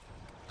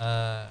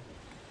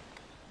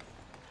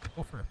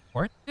 Go for a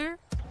port there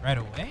right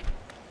away.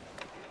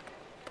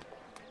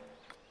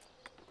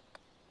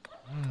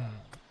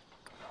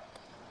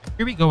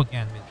 Here we go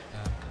again with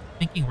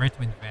thinking where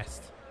to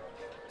invest.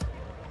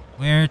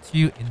 Where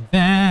to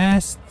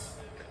invest?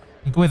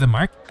 You go with the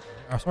market.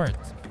 Oh, sorry,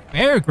 it's a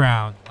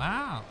fairground.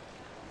 Wow.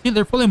 See,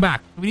 they're pulling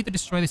back. So we need to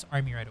destroy this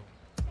army right away.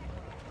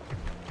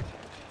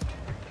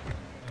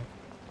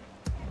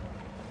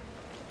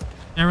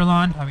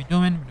 Nerylon, how we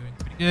doing? We're doing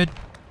pretty good.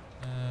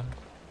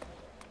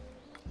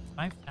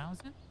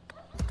 5,000?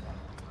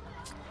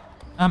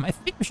 I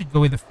think we should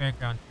go with the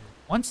fairground here.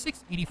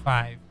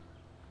 1685.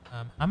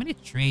 How many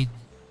trade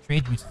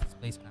routes does this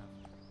place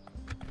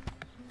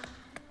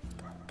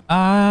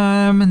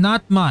have?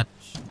 Not much.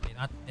 Okay,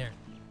 not there.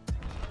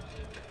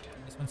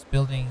 This one's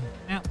building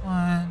that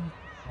one.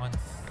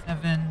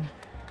 17.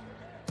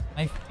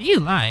 I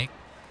feel like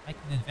I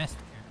can invest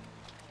here.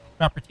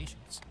 Crop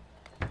rotations.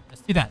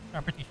 Let's do that.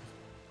 Crop rotations.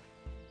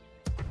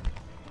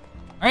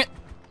 Alright.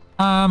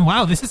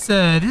 Wow, this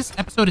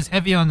episode is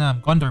heavy on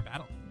Gondor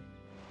battle.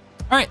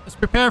 Alright, let's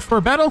prepare for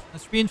battle.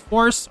 Let's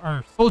reinforce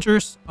our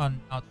soldiers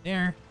out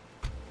there.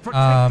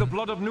 Protect the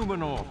blood of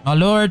Numenor. My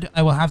lord,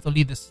 I will have to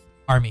lead this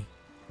army.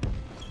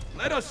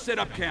 Let us set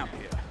up camp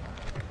here.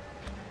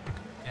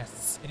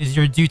 Yes, it is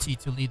your duty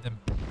to lead them.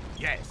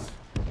 Yes.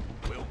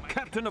 We'll make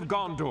Captain of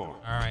Gondor.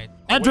 Alright.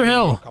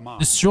 Andrehill,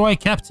 destroy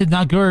Captain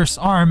Nagur's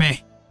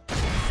army.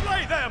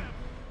 Slay them!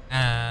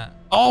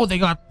 Oh, they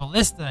got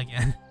ballista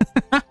again.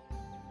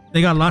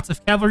 They got lots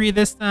of cavalry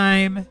this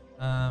time.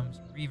 Some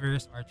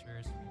reavers,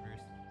 archers,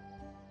 reavers.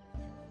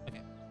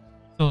 Okay.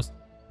 So,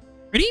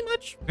 pretty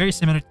much very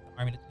similar to the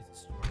army that is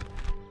destroyed.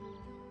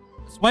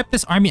 Let's wipe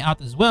this army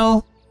out as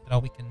well, so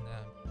we can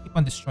keep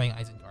on destroying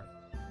Isengard.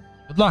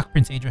 Good luck,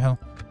 Prince Adriel.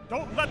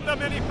 Don't let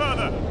them any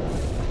further.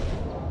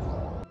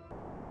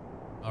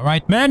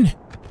 Alright, men.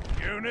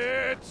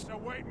 Units,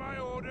 await my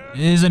orders.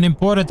 It is an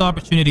important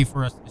opportunity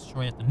for us to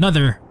destroy yet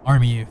another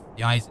army of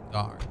the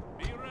Isengard.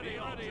 Be ready,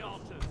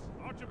 archers.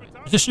 Archer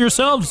battalion. Position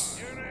yourselves.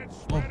 Units,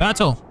 Oh,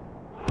 battle.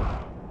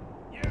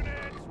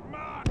 units,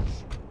 march.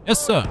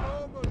 Yes, sir.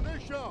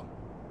 Militia.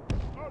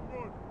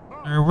 Onward,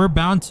 march. We're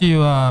bound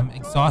to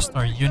exhaust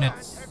our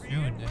units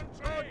soon,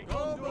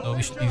 so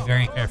we should be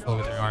very careful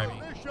with our army.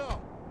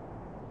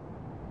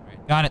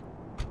 Alright, got it.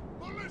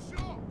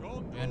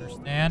 I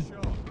understand.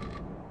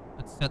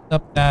 Let's set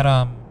up that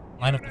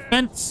line of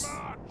defense.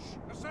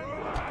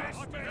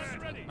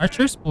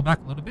 Archers, pull back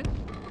a little bit.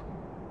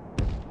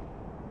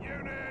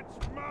 Units,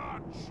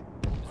 march.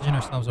 Position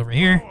ourselves over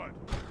here. Forward.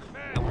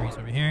 Cavalry's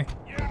over here.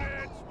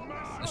 Units,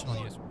 march. Additional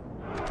units.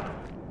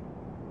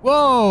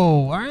 Whoa!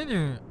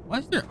 Why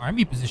is their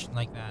army positioned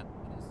like that?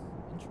 That is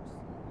interesting.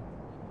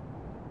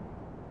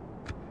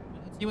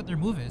 Let's see what their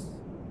move is.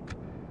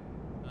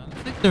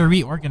 Looks like they're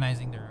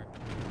reorganizing their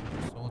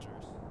soldiers.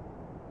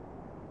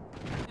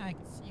 Yeah, I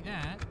can see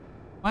that.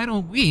 Why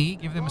don't we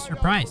give them a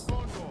surprise?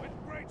 With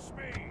great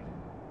speed.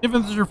 Give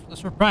them a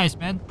surprise,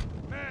 man.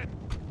 Men,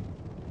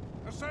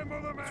 assemble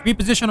the men. Let's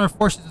reposition our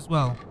forces as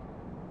well.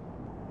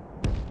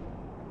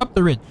 Up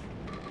the ridge.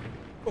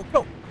 Go,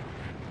 go.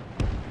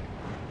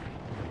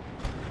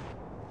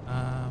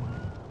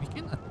 We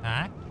can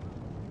attack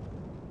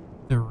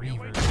the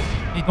Reavers.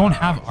 They don't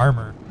have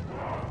armor.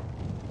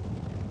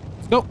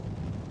 Let's go.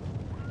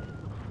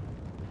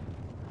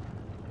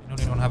 I know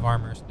they don't have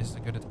armor, so this is a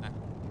good attack.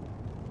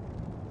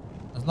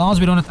 As long as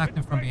we don't attack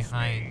them from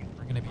behind,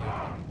 we're gonna be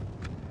okay.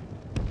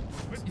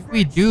 If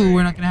we do,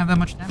 we're not gonna have that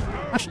much damage.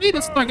 Actually,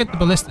 let's target the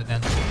ballista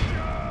then.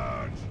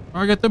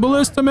 Target the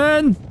ballista,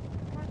 man!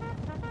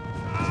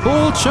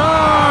 Full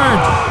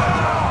charge!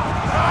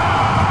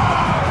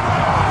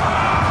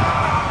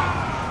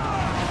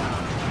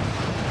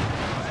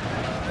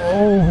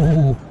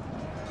 Oh,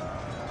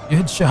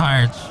 good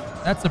charge.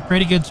 That's a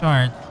pretty good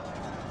charge.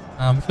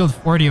 Killed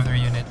 40 of their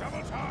unit.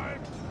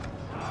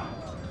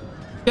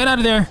 Get out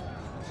of there.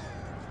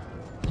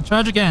 And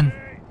charge again.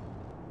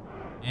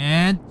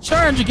 And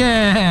charge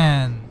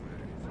again.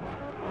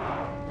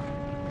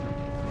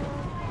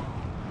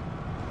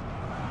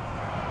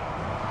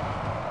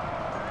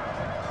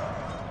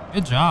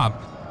 Good job.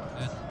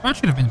 The charge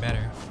should have been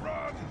better.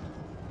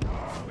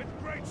 With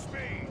great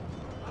speed.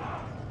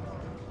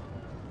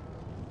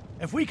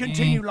 If we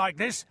continue like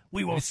this,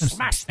 we will Did some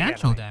smash the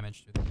substantial enemy.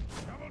 damage to them.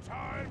 Double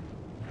time.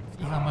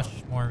 See how much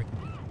more we can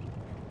do.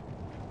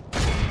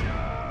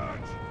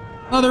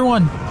 Another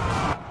one.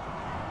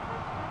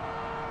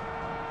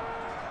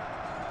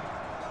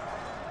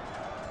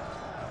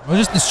 We'll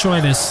just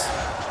destroy this.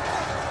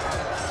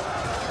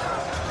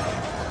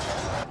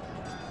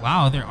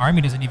 Wow, their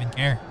army doesn't even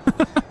care.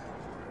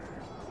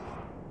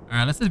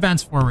 Alright, let's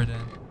advance forward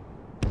then.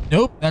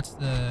 Nope, that's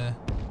the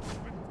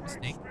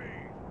mistake.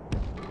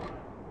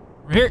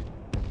 Over here.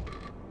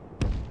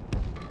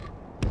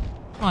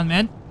 Come on,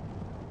 man.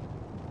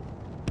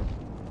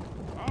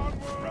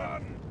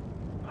 Onward.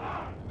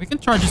 We can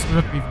charge this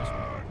Rook Reavers.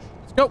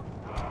 Let's go.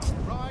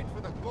 Ride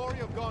for the glory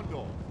of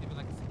Gondor. Give it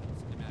like a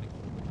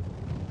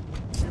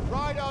cinematic.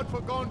 Ride out for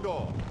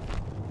Gondor.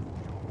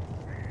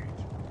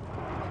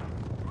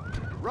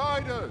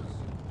 Riders.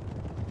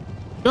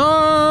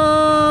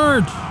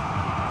 Charge!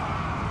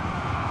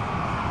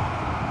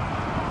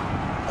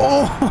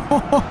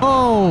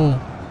 Oh,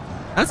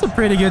 that's a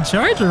pretty good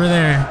charge over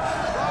there.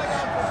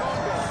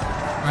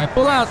 All right,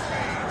 pull out.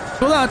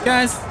 Pull out,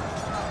 guys.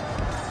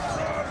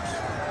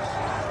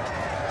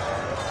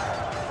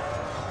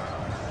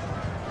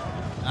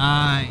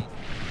 Nice.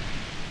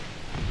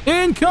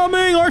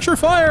 Incoming archer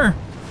fire.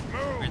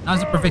 All right,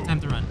 now's the perfect time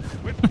to run.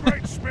 With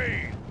great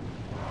speed.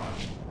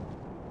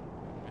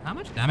 How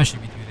much damage should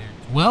we do there?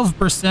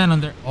 12%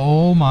 on their...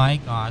 Oh my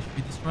gosh.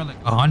 We destroyed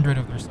like 100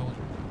 of their soldiers.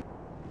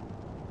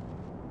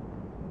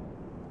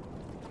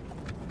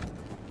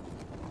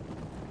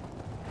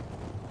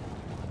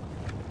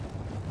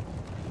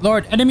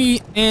 Lord,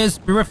 enemy is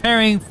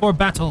preparing for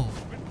battle.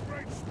 With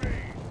great speed.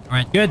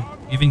 Alright, good.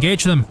 We've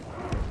engaged them.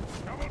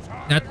 Double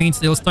time. That means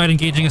they'll start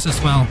engaging us as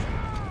well.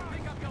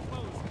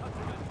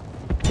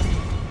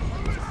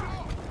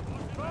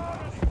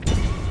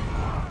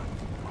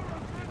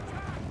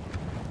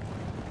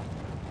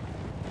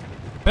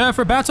 Prepare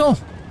for battle.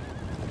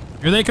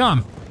 Here they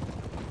come.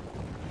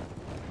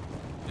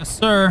 Yes,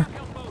 sir.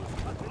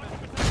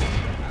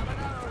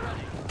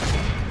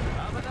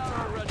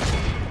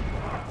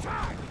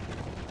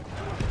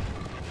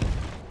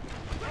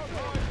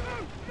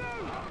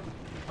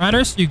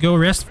 Riders, you go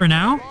rest for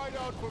now. Ride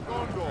out for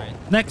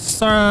Gondor. Next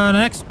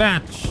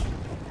batch.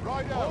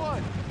 Ride out.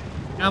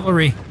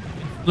 Cavalry.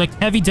 Inflict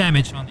heavy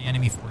damage on the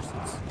enemy forces.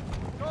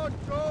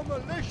 Gondor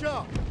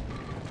militia.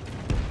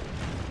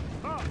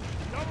 Double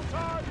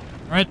time.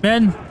 Alright,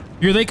 men.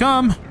 Here they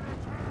come.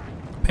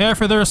 Prepare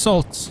for their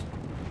assaults.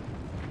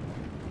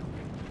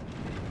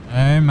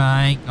 Oh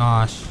my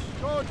gosh.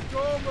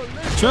 Gondor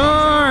militia.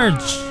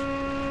 Charge!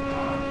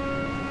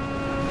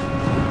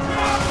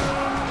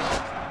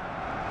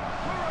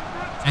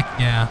 Heck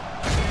yeah.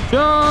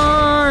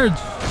 Charge!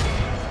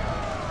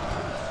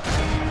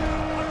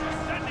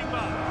 Standing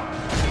by.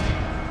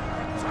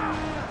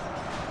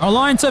 Our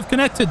lines have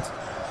connected.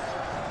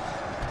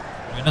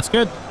 Okay, that's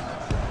good.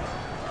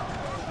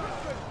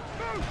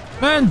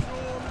 Men!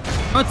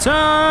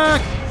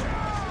 Attack!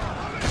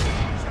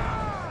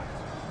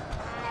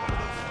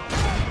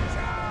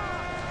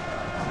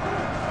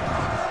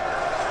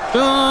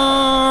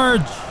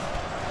 Charge!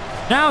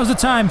 Now's the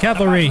time,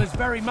 cavalry. The battle is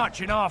very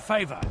much in our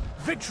favor.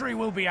 Victory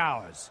will be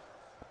ours.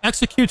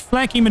 Execute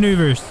flanking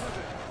maneuvers.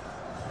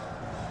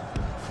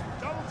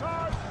 Double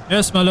time.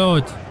 Yes, my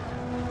lord.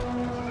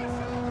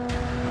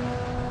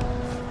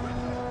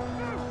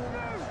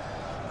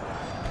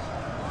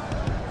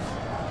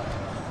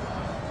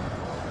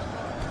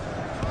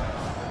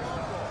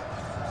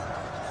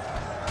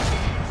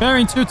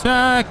 Preparing to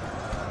attack.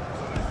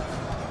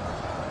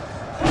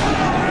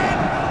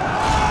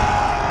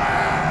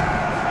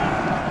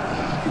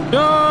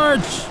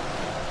 Charge!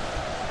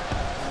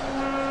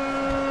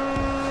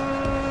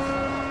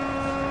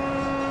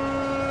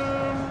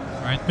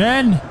 Alright,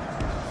 men.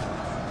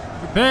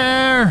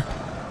 Prepare.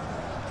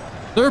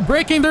 They're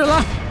breaking their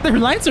lines. Their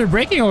lines are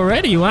breaking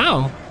already.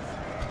 Wow.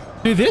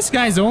 To this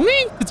guy's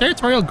only? The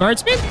territorial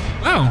guardsmen?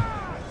 Wow.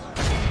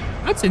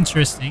 That's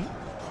interesting.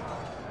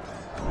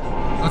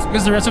 That's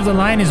because the rest of the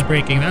line is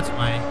breaking. That's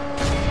why.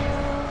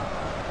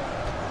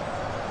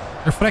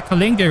 Their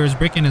Frekalinga is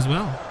breaking as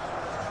well.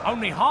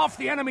 Only half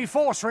the enemy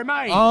force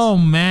remains. Oh,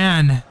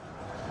 man.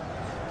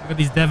 Look at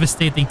these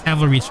devastating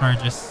cavalry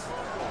charges.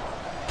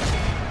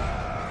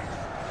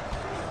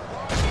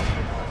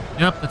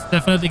 Yep, that's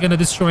definitely going to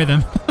destroy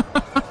them.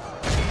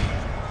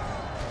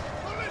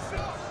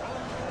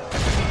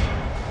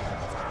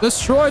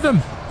 Destroy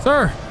them,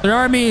 sir. Their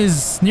army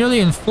is nearly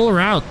in full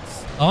rout.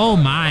 Oh,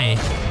 my.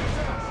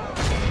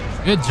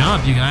 Good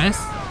job, you guys.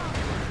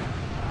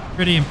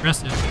 Pretty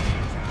impressive.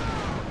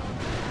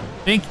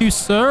 Thank you,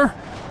 sir.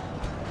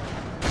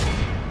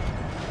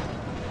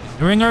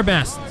 Doing our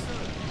best.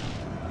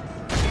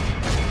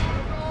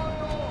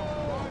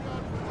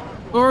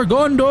 For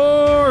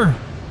Gondor!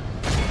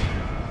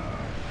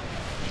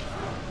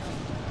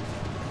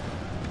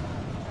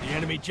 The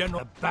enemy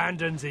general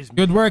abandons his...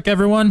 Good work,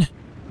 everyone.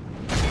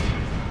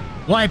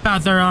 Wipe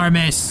out their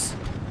armies.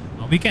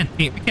 Oh, we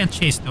can't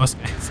chase those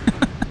guys.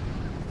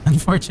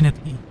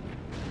 Unfortunately.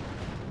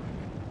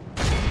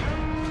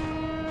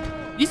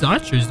 These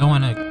archers don't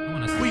wanna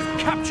We've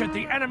captured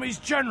the enemy's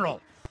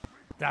general.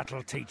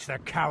 That'll teach the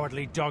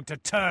cowardly dog to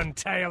turn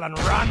tail and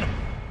run.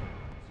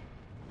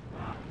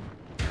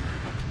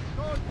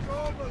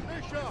 Gondor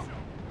militia.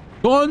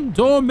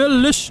 Gondor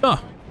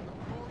militia.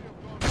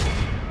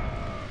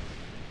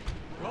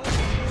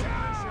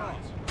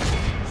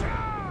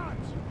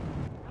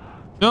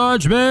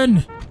 Charge,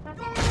 men.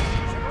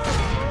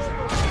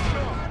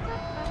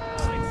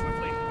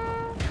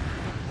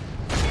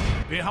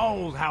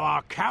 Behold how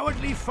our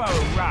cowardly foe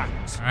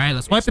runs. All right,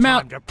 let's wipe them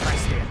out. Time to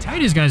press the attack. How are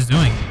these guys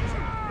doing?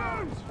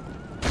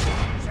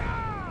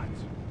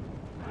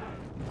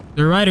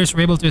 The riders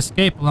were able to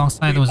escape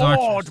alongside those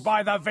archers. Awed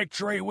by the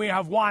victory we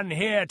have won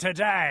here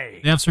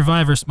today. They have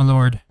survivors, my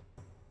lord.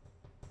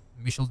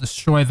 We shall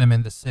destroy them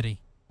in the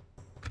city.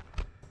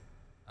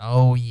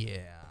 Oh,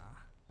 yeah.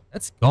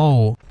 Let's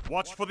go.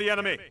 Watch for the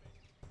enemy.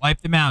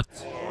 Wipe them out.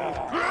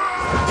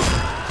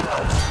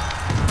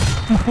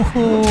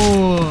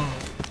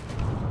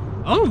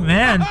 Oh,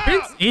 man.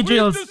 Prince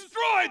Adriel's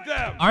Destroyed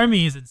them.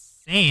 army is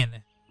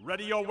insane.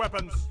 Ready your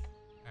weapons.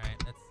 All right,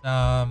 let's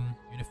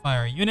unify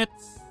our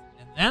units.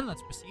 And then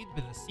let's proceed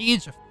with the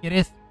siege of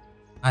Kirith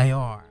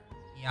EUR.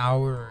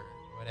 EUR,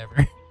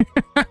 whatever.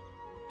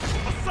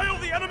 Assail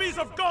the enemies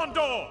of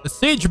Gondor. The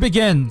siege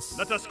begins.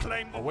 Let us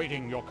claim.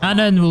 Awaiting your command.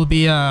 Cannon will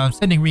be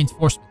sending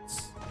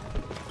reinforcements.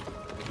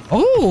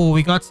 Oh,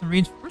 we got some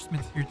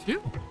reinforcements here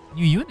too.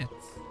 New units.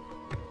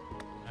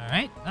 All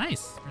right,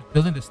 nice. We're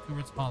building the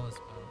Steward's Hall as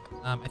well.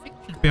 I think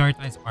we should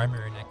prioritize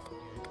armor next year.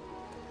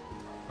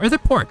 Where are the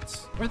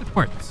ports? Where are the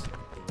ports?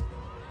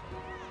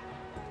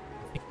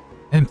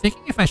 I'm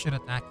thinking if I should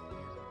attack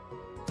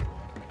here.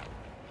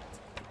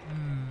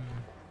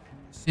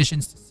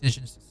 Decisions.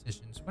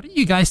 What are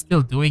you guys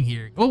still doing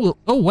here? Go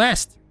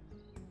west.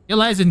 Kill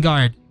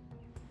Isengard.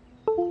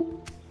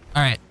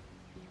 Alright.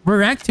 We're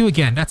rank 2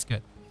 again. That's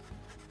good.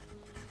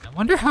 I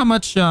wonder how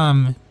much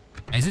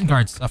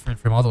Isengard suffered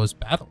from all those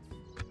battles.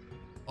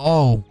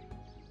 Oh.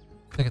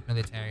 Look at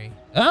military.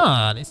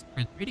 Ah, they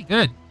scored pretty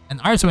good. And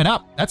ours went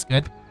up. That's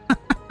good.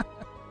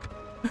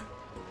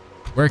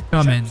 We're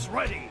coming. Ships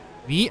ready.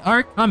 We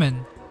are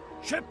coming.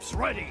 Ships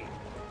ready.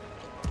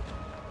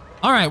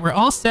 Alright, we're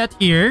all set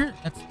here.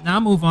 Let's now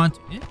move on to...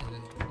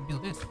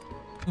 build this.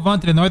 Move on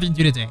to the northern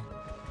Dunedain.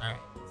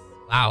 Alright.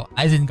 Wow,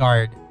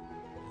 Isengard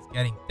is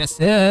getting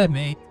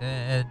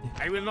decimated.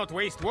 I will not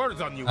waste words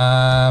on you.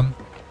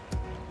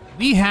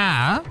 We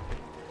have...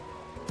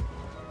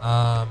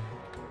 a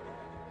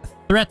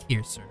threat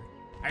here, sir.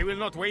 I will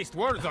not waste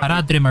words on you.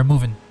 Ar-Adunaim are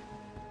moving.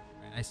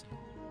 Alright, I see.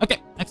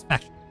 Okay, next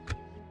faction.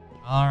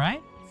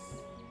 Alright.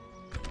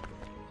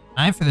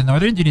 Time for the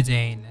northern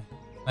Dunedain.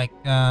 like,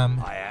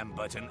 I am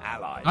but an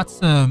ally. got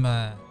some,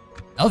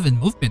 elven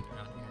movement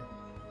around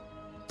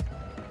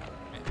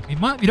here.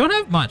 Right, we don't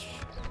have much.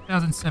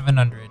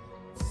 2,700.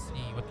 Let's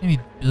see, what can we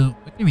do?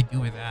 What can we do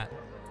with that?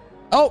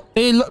 Oh,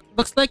 they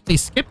looks like they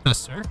skipped us,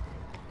 sir.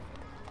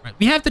 Right,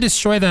 we have to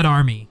destroy that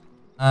army,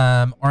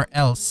 or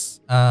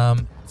else,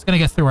 it's gonna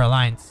get through our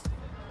lines.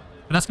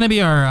 But that's gonna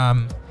be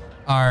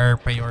our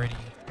priority.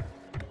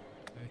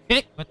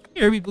 Okay, but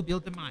here we will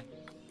build the mine.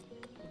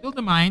 We'll build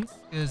the mines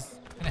because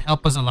it's gonna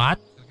help us a lot.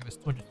 It'll give us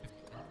 250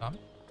 income.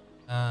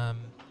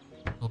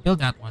 We'll build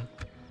that one,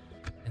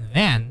 and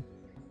then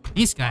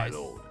these guys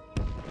go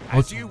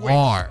to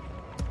war.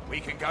 We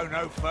can go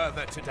no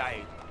further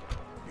today.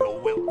 Your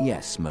will.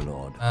 Yes, my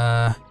lord.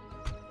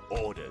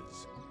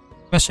 Orders.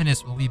 Question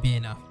is, will we be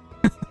enough?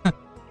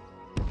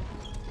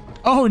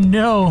 Oh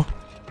no!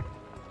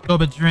 Go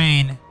but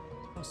drain.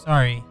 Oh,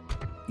 sorry.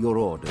 Your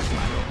orders,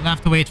 my lord. You'll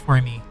have to wait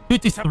for me. 2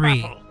 to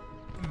 3.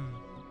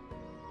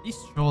 These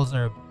trolls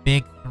are a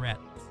big threat.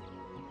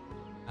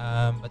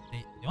 But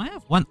they only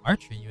have one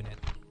archer unit.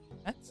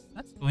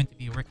 That's going to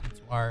be working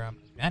to our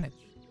advantage.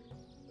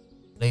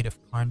 Blade of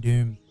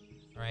Cardoom.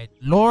 Alright.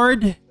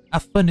 Lord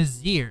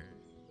Afanazir.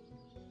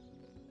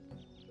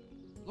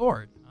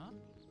 Lord, huh?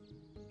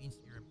 Means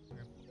you're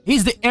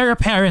he's the heir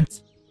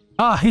apparent.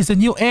 Ah, he's a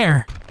new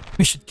heir.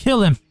 We should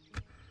kill him.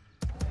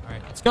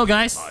 Alright, let's go,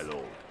 guys. My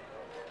lord.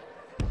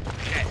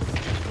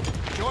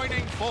 Yes.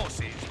 Joining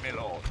forces, my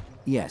lord.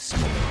 Yes,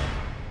 my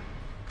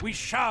lord. We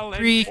shall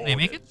 3. Can I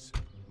make it?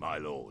 My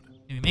lord.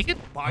 Can we make it?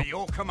 By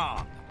your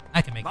command.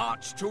 I can make it.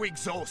 March to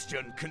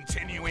exhaustion,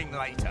 continuing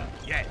later.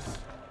 Yes.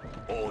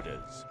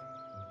 Orders.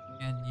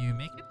 Can you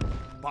make it?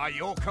 By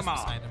your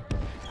command.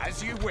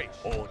 As you wish.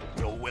 Order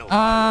your will.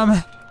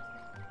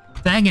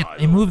 Dang it,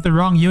 I moved the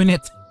wrong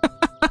unit.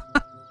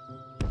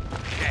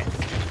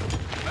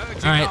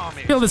 Yes. Alright,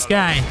 kill this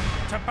guy.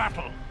 To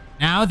battle.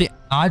 Now the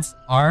odds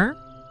are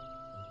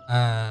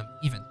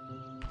even.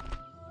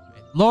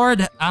 Right.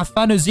 Lord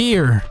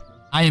Afanazir,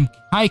 I am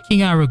High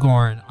King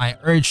Aragorn. I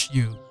urge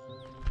you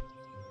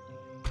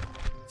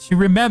to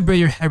remember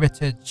your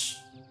heritage.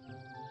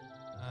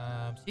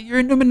 See, you're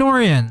a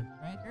Numenorian,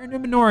 right? You're a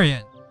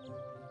Numenorian.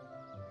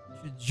 You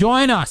should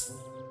join us.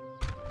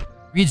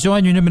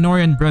 Rejoin your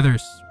Numenorian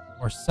brothers,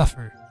 or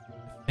suffer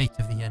the fate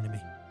of the enemy.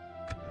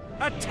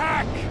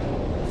 Attack!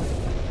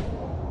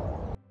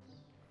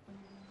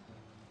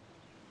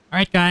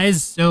 Alright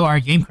guys, so our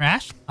game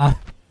crashed.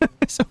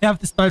 So we have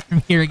to start from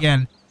here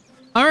again.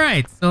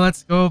 Alright, so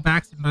let's go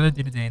back to Northern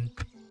Dunedain.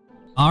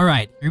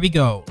 Alright, here we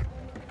go.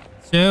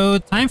 So,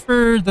 time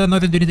for the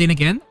Northern Dunedain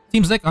again.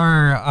 Seems like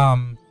our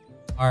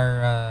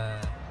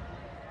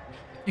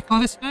what do you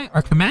call this guy?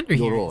 Our commander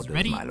here is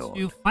ready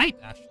to fight,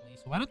 actually.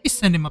 So why don't we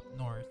send him up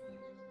north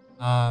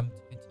to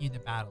continue the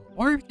battle.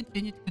 Or we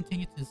continue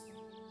to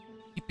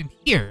keep him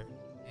here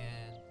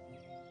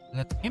and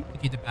let him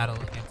continue the battle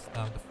against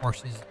the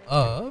forces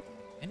of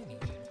enemy.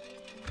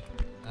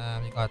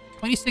 We got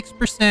 26%,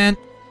 so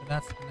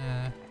that's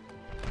gonna...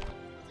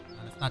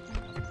 that's not good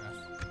enough for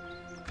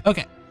us.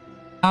 Okay.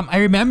 I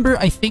remember,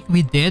 I think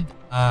we did,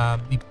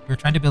 we were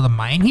trying to build a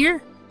mine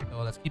here.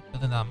 So let's keep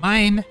building a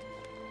mine.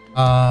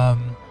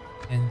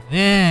 And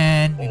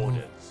then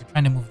we're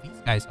trying to move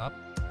these guys up.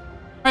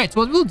 Alright,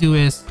 so what we'll do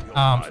is,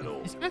 so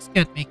these guys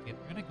can't make it.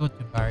 We're gonna go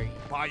to Bari.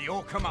 By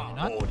your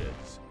command,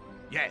 orders.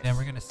 Yes. Then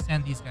we're gonna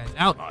send these guys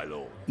out. My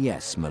lord.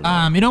 Yes, my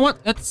lord. You know what?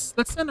 Let's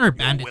send our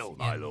bandits will, in,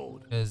 my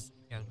lord. because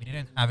again, we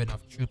didn't have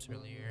enough troops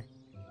earlier.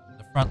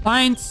 The front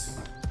lines.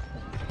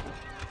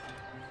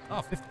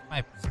 Oh,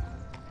 55%.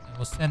 And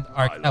we'll send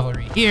our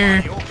cavalry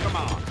here. By your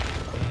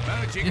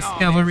command. This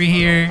cavalry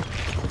here.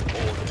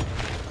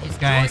 These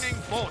guys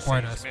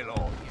support us.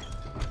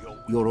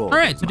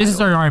 Alright, so this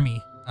is our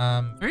army.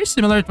 Very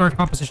similar to our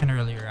composition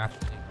earlier,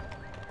 actually.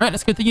 Alright,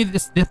 let's continue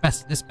this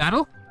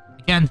battle.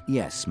 Again,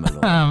 yes, my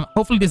lord.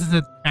 hopefully this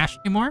isn't crash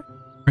anymore.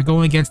 We're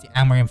going against the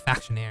Angmarim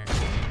faction here.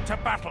 To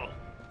battle.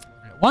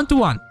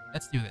 1-1.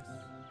 Let's do this.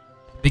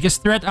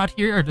 Biggest threat out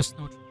here are the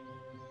snow troops.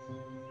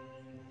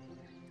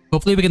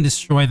 Hopefully we can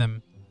destroy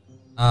them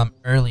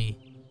early.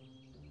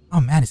 Oh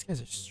man, these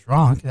guys are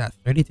strong. Look at that,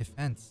 30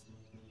 defense.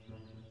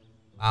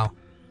 Wow.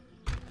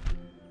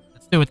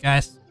 Let's do it,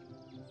 guys.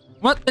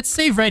 What? Let's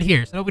save right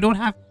here so that we don't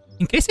have...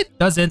 In case it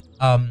doesn't,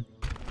 it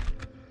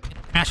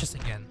crashes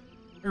again.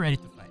 We're ready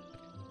to fight.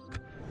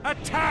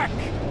 Attack!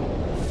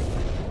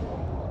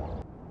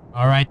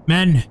 Alright,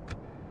 men.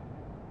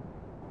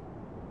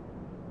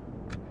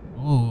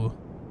 Ooh.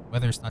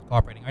 Weather's not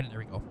cooperating. Alright, there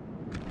we go.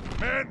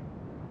 Men,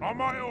 on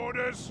my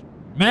orders.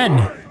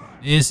 Men,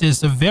 this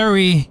is a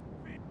very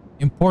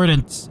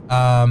important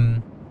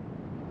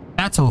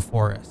battle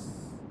for us.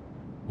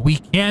 We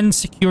can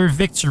secure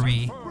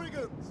victory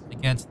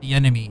against the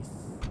enemies.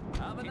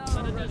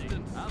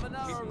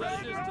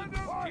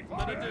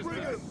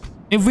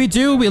 If we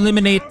do, we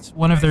eliminate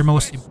one of their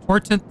most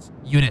important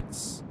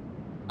units,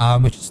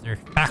 which is their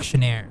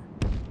factionaire.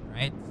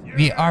 Right?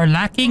 We are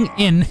lacking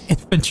in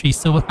infantry,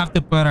 so we'll have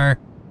to put our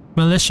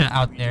militia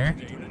out there,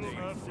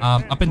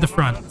 up in the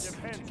front.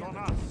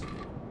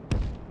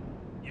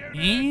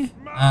 Okay.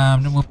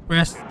 Then we'll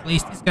place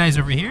these guys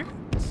over here.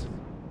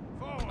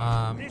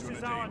 This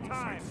is our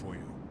time.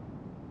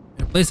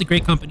 We'll place a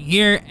great company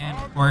here, and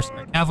of course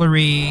our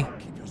cavalry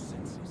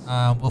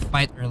will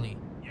fight early.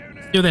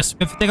 Let's do this. We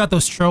have to take out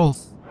those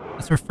trolls.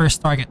 That's our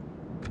first target.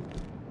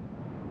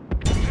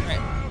 Alright.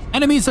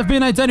 Enemies have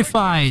been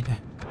identified.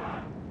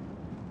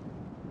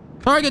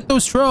 Target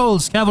those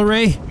trolls,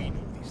 cavalry.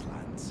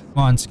 Come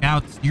on,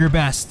 scouts. Do your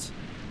best.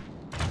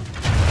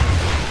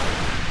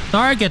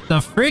 Target the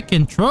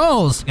freaking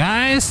trolls,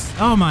 guys.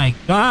 Oh my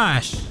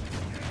gosh.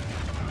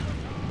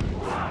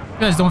 You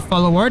guys don't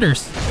follow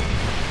orders.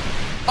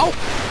 Oh!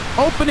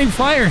 Opening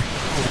fire!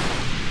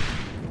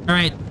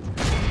 Alright.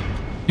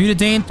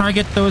 Dane,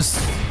 target those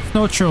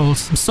snow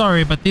trolls. I'm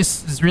sorry, but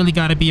this has really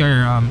gotta be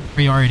our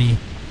priority.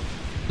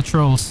 The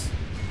trolls.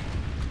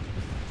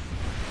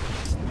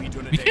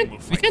 We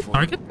can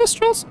target those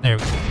trolls? There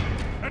we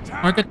go.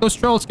 Target those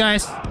trolls,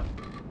 guys.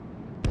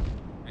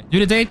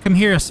 Right, Dane, come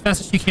here as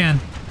fast as you can.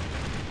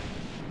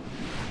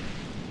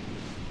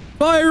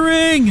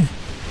 Firing!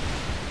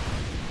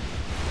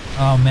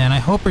 Oh man, I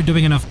hope we're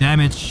doing enough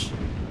damage.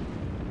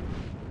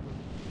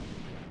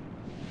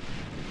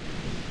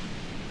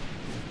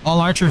 All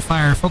archer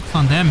fire, focus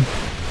on them.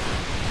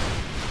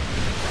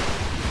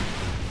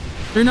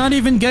 They're not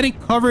even getting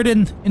covered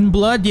in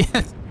blood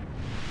yet.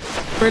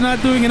 We're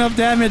not doing enough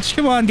damage.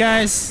 Come on,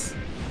 guys.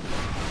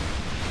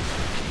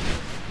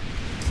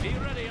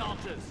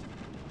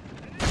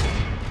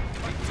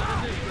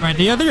 Alright,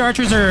 the other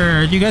archers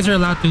are... You guys are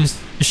allowed to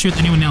shoot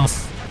anyone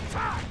else.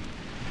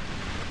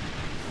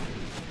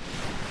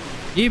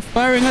 Keep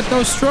firing at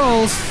those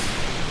trolls.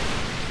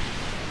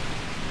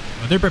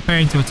 Oh, they're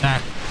preparing to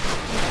attack.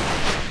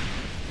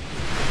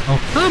 Oh,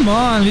 come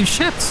on. We've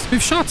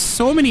shot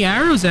so many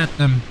arrows at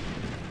them.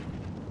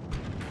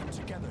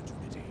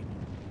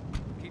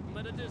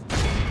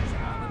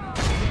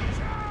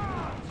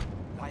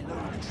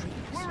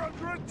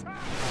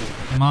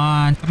 Come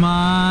on, come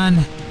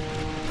on.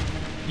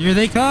 Here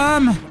they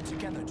come.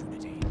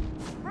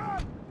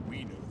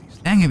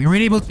 Dang it, we're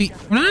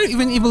not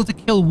even able to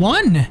kill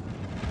one.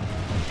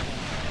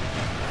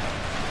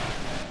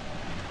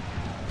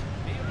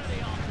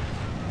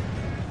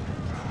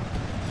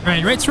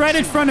 Alright, it's right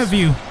in front of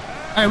you.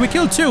 Alright, we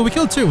killed two.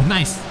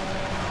 Nice.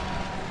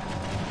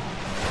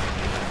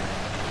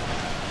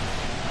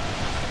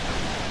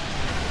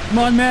 Come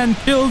on, man.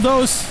 Kill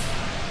those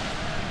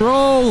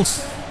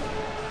trolls.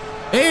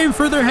 Aim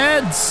for their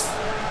heads.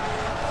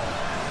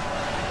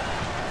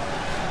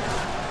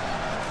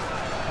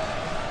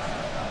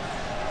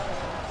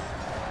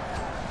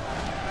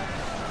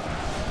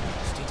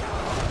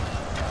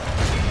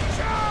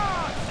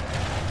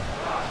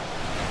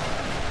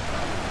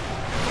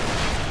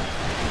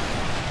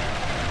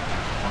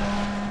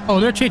 Oh,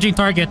 they're changing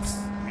targets.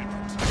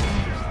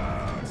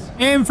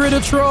 Aim for the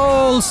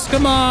trolls.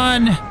 Come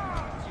on.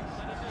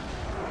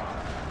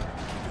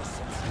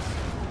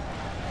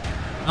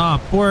 Oh,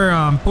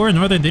 poor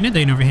Northern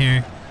Dunedain over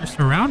here. They're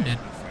surrounded.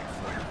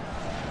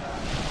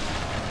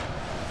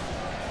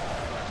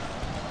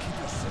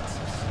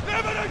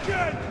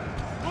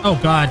 Oh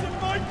God.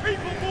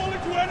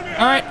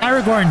 Alright,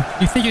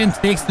 Aragorn. You think you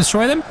can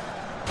destroy them?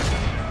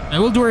 I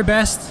will do our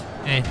best.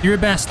 Okay, do your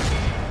best.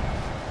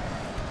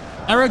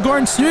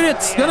 Aragorn's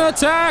units gonna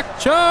attack!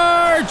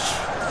 Charge!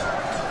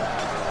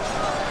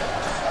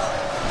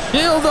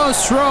 Kill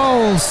those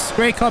trolls!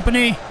 Great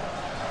company.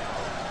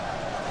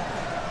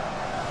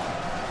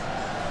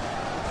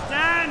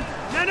 Stand!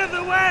 Men of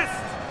the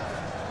West!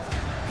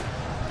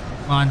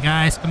 Come on,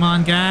 guys. Come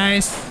on,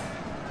 guys.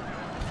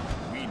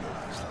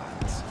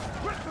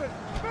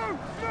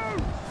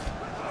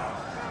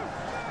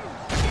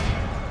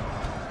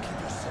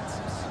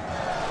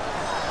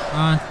 Come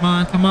on, come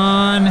on, come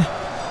on.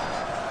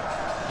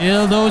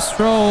 Kill those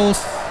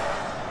trolls.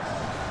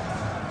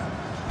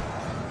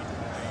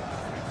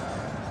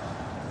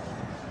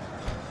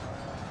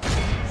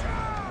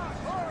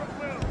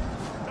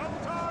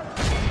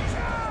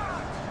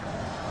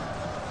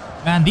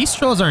 Man, these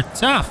trolls are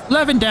tough.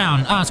 11 down.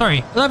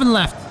 11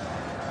 left.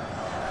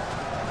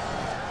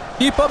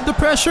 Keep up the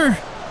pressure.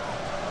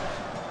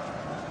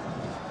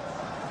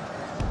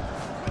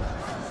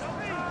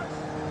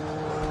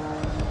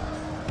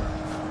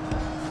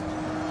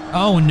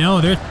 Oh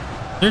no, they're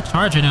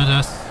charging at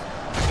us.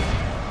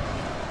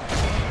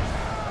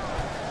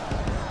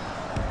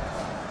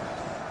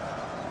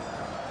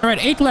 Alright,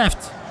 8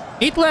 left.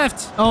 8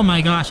 left. Oh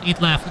my gosh,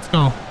 8 left. Let's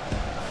go.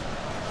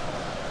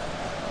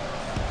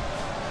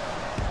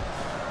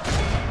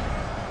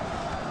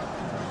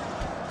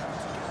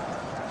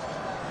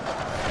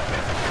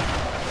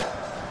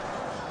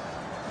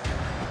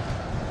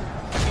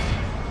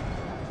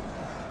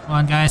 Come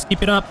on, guys.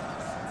 Keep it up.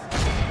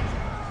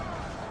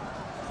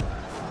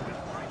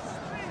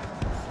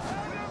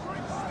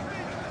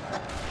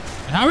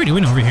 How are we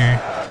doing over here?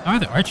 How are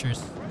the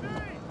archers?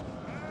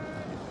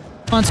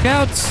 Come on,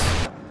 scouts!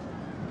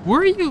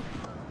 Where are you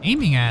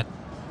aiming at?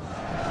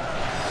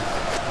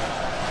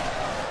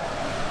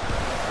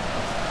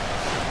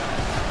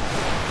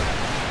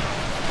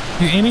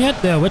 You aiming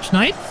at the Witch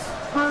Knights?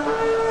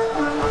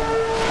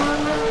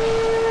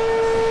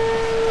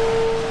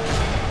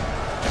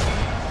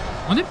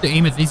 I wonder if they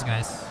aim at these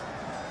guys.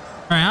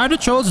 Alright, how are the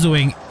trolls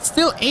doing?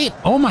 Still 8.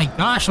 Oh my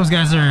gosh, those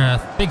guys are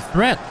a big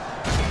threat.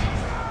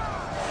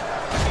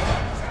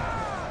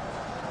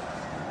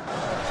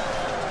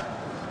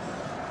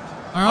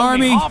 Our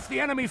army half the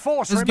enemy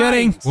force is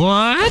getting...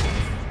 What?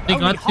 They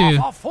got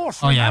to...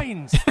 Oh yeah,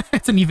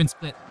 it's an even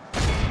split.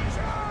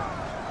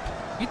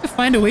 Need to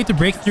find a way to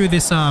break through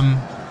this,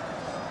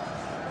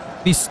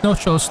 these snow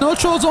trolls. Snow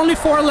trolls, only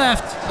 4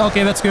 left.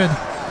 Okay, that's good.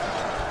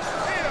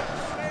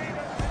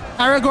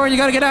 Aragorn, you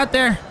gotta get out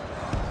there.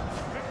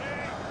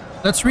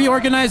 Let's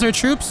reorganize our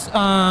troops.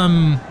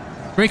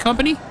 Great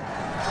company.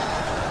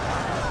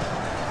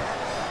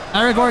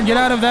 Aragorn, get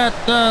out of that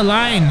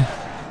line.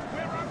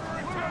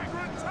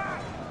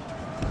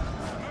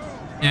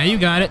 Yeah, you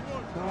got it.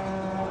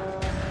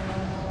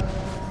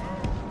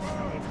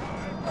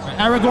 Right,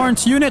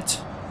 Aragorn's unit,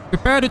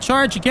 prepare to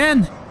charge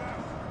again.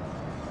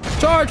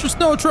 Charge the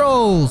snow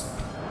trolls.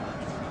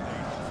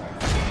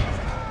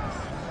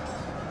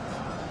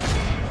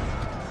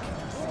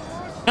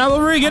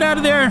 Cavalry, get out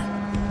of there.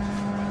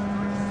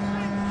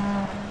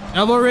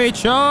 Cavalry,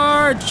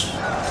 charge.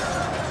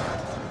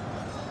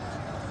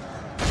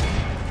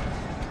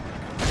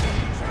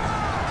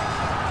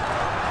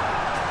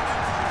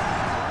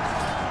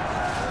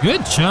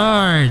 Good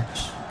charge.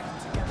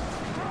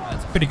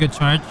 That's a pretty good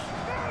charge.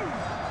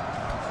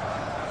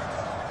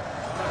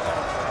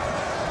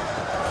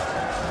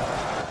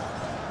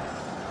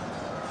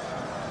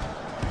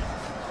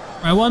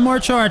 All right, one more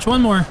charge,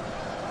 one more.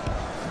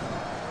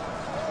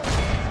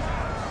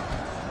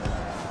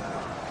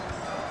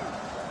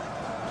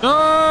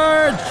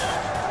 Charge!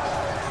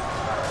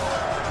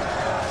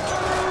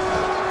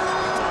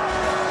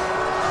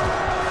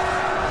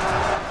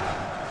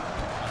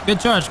 Good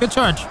charge, good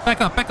charge.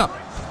 Back up, back up.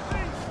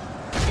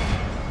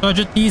 Charge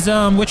at these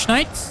Witch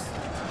Knights.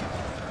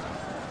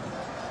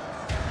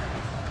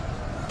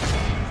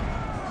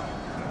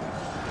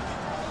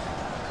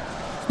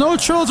 Snow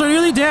trolls are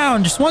nearly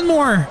down. Just one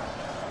more.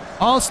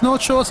 All snow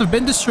trolls have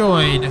been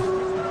destroyed.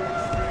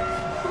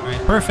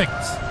 Alright, perfect.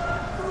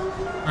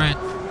 Alright.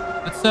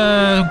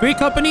 Let's great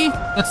company.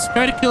 Let's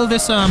try to kill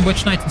this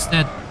Witch Knight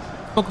instead.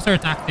 Focus our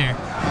attack there.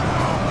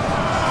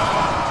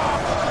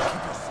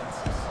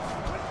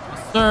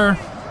 Yes, sir.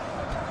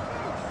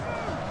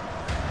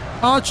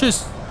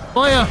 Archers.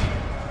 Fire.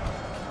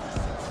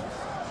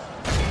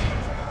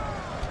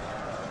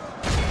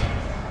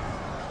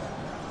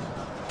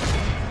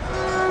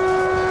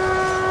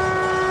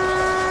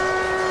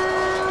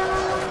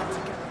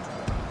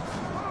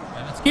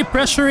 Let's keep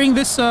pressuring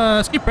this.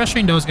 Let's keep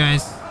pressuring those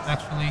guys.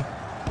 Actually,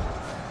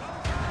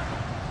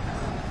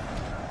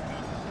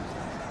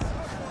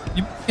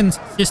 you can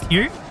assist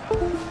here.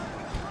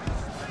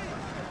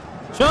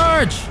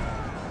 Charge!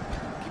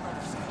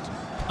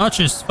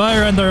 Archers,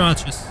 fire under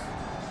archers.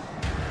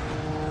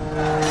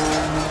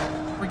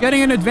 We're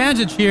getting an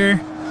advantage here.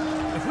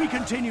 If we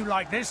continue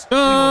like this, charge! We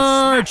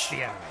will smash the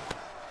enemy.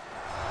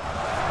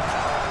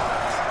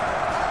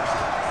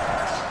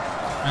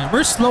 Right,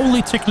 we're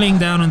slowly trickling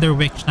down on their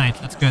Witch Knight.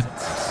 That's good.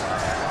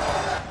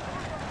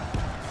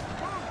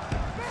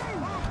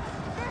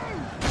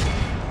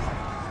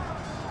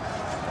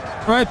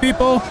 Alright,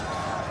 people.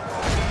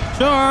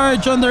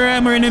 Charge on their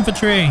armor and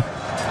infantry.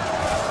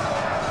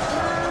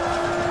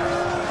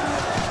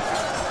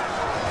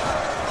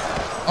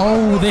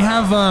 Oh, they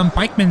have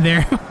pikemen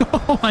there.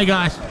 Oh my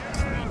gosh.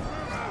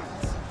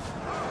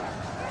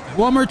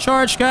 One more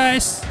charge,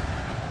 guys.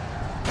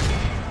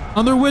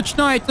 On their Witch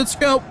Knight. Let's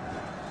go.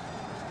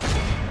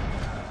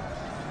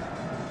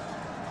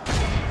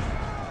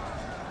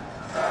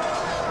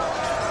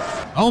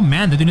 Oh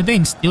man, the Dunedain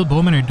and Steel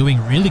Bowmen are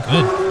doing really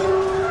good.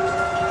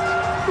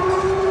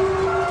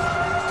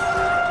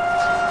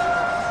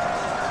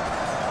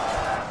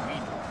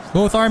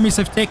 Both armies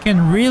have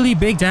taken really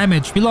big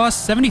damage. We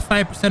lost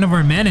 75% of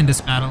our men in this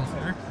battle,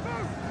 sir.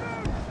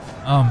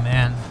 Oh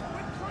man.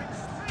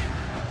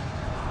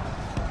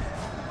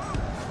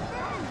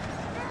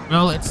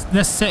 Well, it's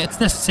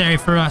necessary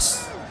for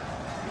us.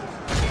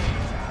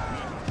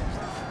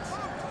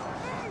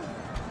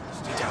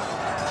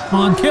 Come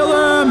on, kill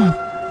him!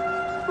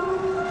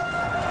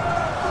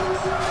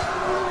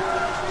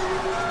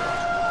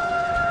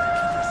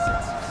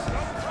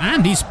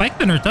 Man, these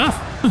pikemen are tough.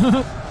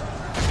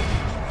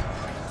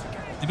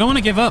 They don't want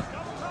to give up.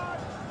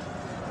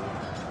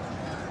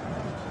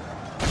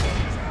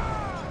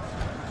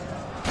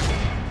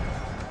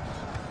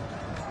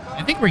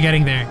 I think we're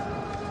getting there.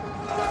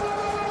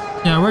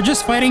 Yeah, we're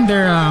just fighting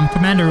their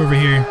commander over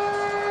here.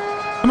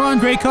 Come on,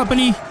 Great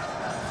Company.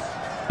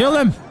 Kill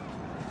him.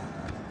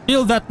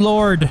 Kill that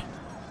lord.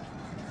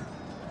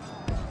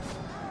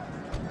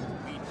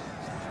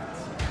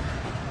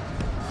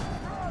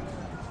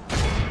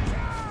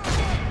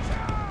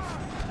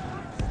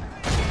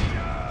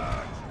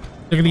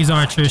 Look at these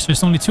archers.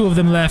 There's only 2 of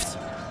them left.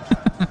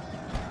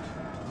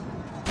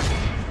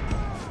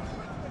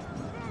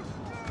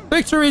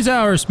 Victory's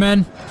ours,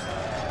 men.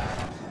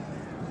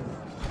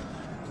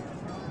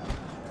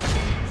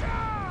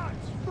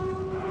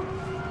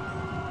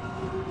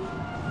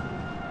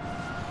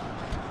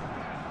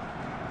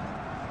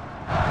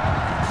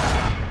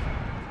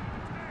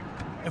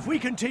 we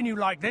continue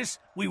like this,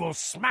 we will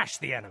smash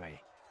the enemy.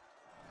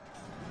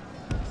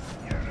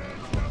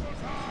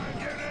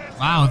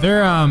 Wow,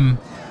 their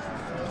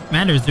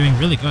commander is doing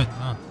really good.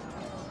 Huh?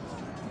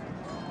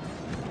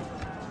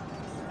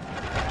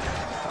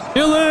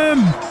 Kill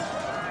him!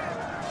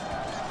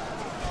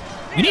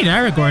 We need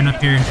Aragorn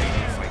up here.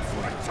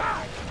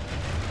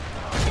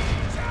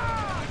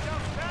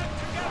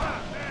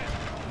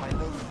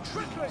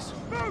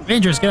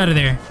 Rangers, get out of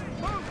there.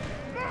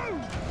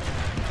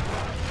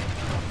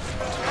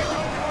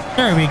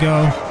 There we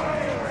go.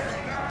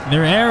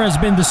 Their heir has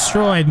been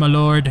destroyed, my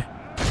lord.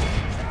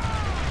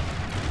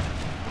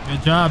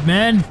 Good job,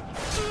 men.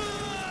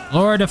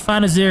 Lord of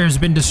Fanazir has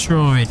been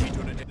destroyed.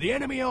 The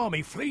enemy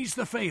army flees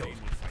the field.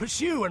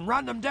 Pursue and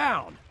run them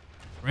down.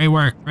 Great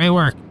work, great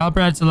work.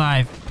 Halbrad's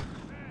alive.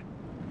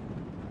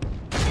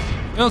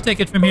 We'll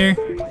take it from here.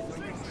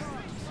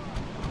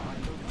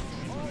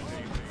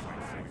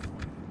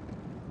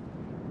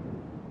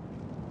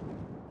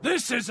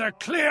 This is a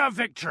clear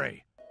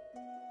victory.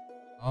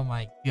 Oh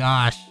my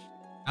gosh.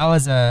 That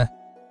was a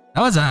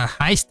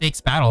high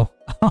stakes battle.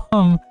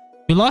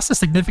 We lost a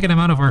significant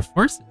amount of our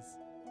forces.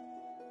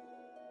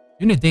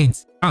 Dunedain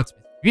scouts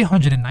with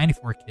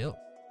 394 kills.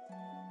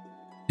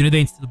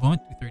 Dunedain to the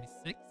moment,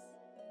 236.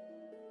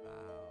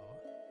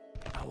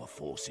 Wow. Our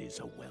forces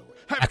are well.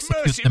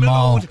 Execute them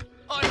all.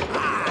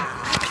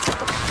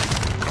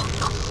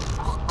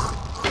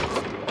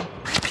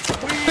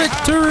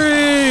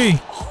 Victory!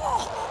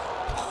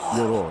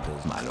 Your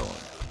orders, my lord.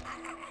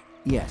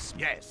 Yes.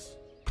 Yes.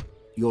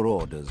 Your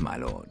orders, my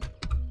lord.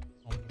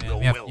 Oh, man, Your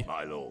we have will, to,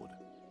 my lord.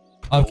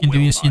 all we can do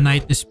will, is my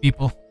unite lord. these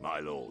people. My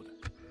lord.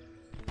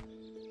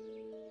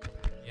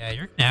 Yeah,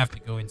 you're gonna have to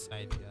go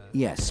inside the,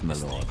 Yes, my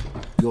this lord.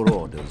 thing. Your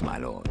orders, my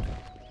lord.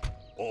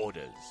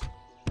 Orders.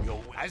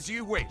 As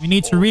you wish. We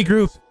need to Orders.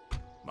 regroup.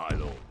 My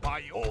lord. By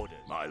your order,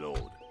 my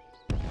lord.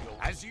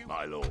 As you,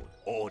 my lord.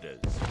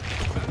 Orders.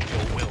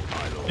 Your will,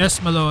 my lord.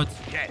 Yes, my lord.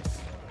 Yes.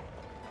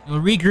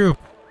 We'll regroup.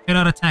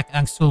 Cannot attack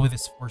Angsul with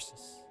his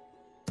forces.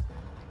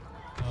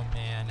 Oh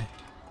man.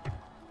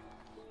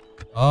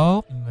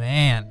 Oh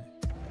man.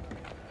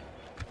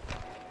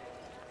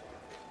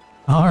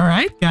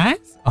 Alright,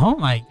 guys. Oh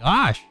my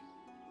gosh.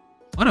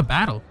 What a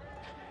battle.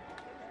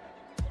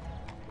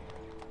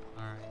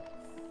 Alright.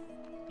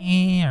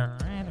 Yeah,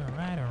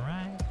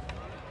 alright.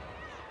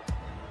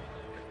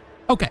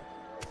 Okay.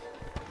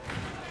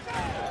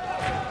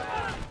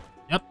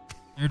 Yep.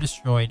 They're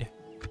destroyed.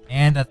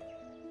 And that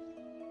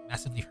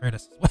massively hurt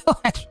us as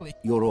well, actually.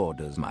 Your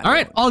orders, my All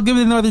right, lord. I'll give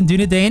the Northern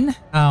Dunedain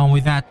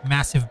with that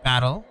massive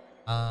battle,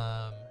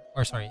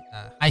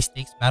 high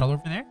stakes battle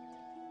over there,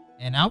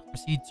 and now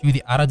proceed to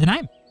the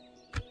Ar-Adunaim.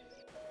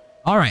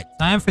 All right,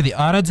 time for the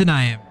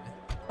Ar-Adunaim.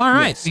 All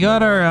right, Yes, we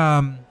got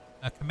my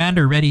our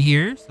commander ready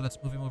here, so let's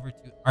move him over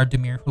to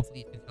Ardamir.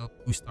 Hopefully, it can help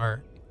boost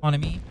our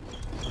economy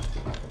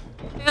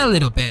a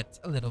little bit.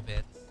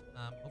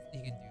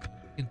 Hopefully, he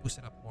can boost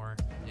it up more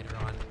later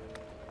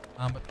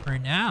on. But for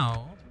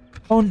now.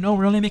 Oh no,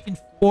 we're only making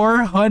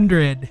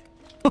 400.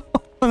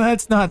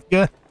 That's not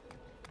good.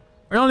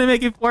 We're only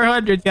making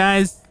 400,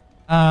 guys.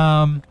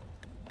 I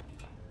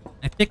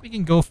think we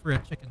can go for a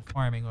chicken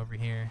farming over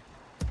here.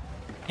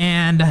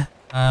 And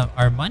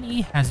our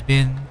money has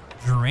been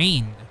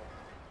drained.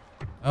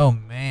 Oh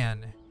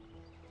man.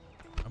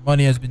 Our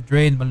money has been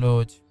drained, my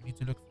lord. We need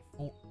to look for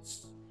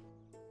forts.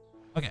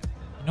 Okay,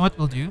 you know what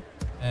we'll do?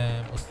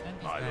 We'll send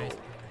these My guys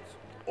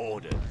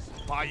lord. Orders.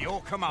 By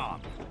your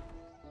command.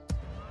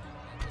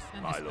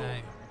 My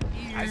lord.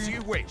 As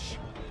you wish.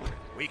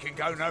 We can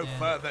go no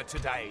further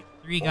today.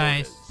 3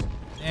 guys. Orders.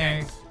 There.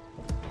 Yes.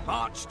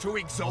 March to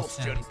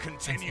exhaustion, these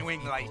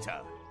continuing people.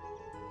 later.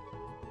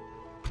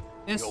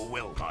 This. Your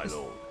will, my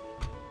lord.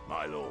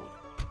 My lord.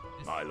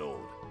 This. My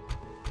lord.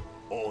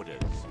 Orders.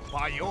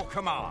 By your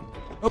command.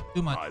 Oh,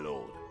 too much. My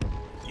lord.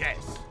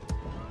 Yes.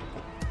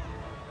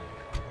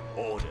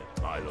 Order,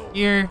 my lord.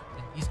 Here,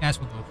 and these guys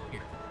will go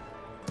here.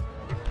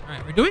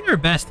 Alright, we're doing our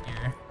best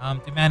here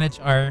to manage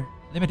our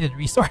limited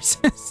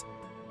resources.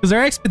 Because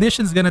our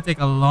expedition is going to take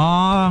a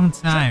long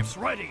time. Ships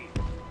ready.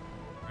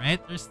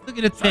 Right? They're still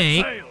going to Set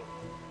take... sail.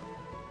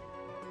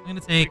 It's going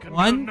to take can go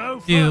 1, no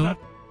 2, further.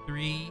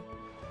 3,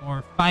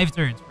 4, 5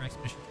 turns for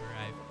expedition to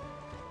arrive.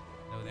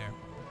 So there.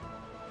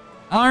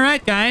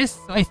 Alright, guys.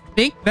 So I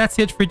think that's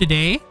it for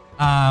today.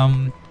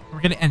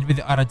 We're going to end with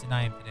the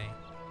Ar-Adunaim today.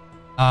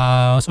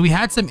 So we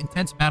had some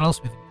intense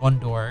battles with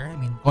Gondor. I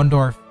mean,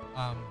 Gondor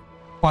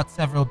fought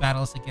several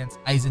battles against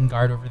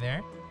Isengard over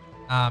there.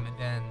 And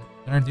then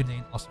Northern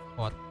Dunedain also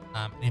fought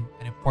an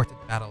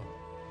important battle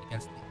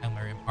against the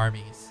Angmarim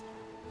armies.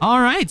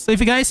 Alright, so if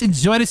you guys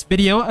enjoyed this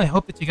video, I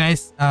hope that you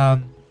guys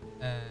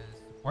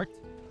support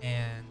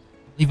and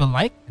leave a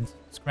like and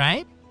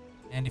subscribe.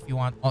 And if you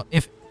want,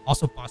 if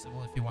also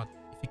possible, if you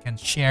can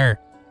share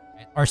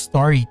our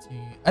story to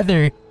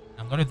other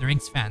Lord of the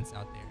Rings fans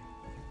out there.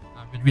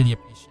 We'd really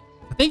appreciate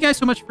it. So thank you guys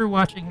so much for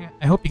watching.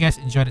 I hope you guys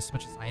enjoyed as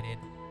much as I did.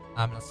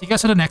 I'll see you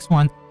guys on the next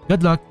one.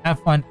 Good luck, have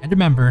fun, and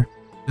remember,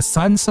 the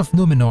Sons of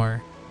Numenor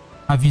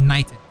have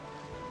united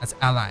as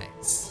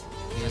allies.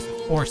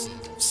 forces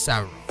of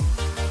Sauron.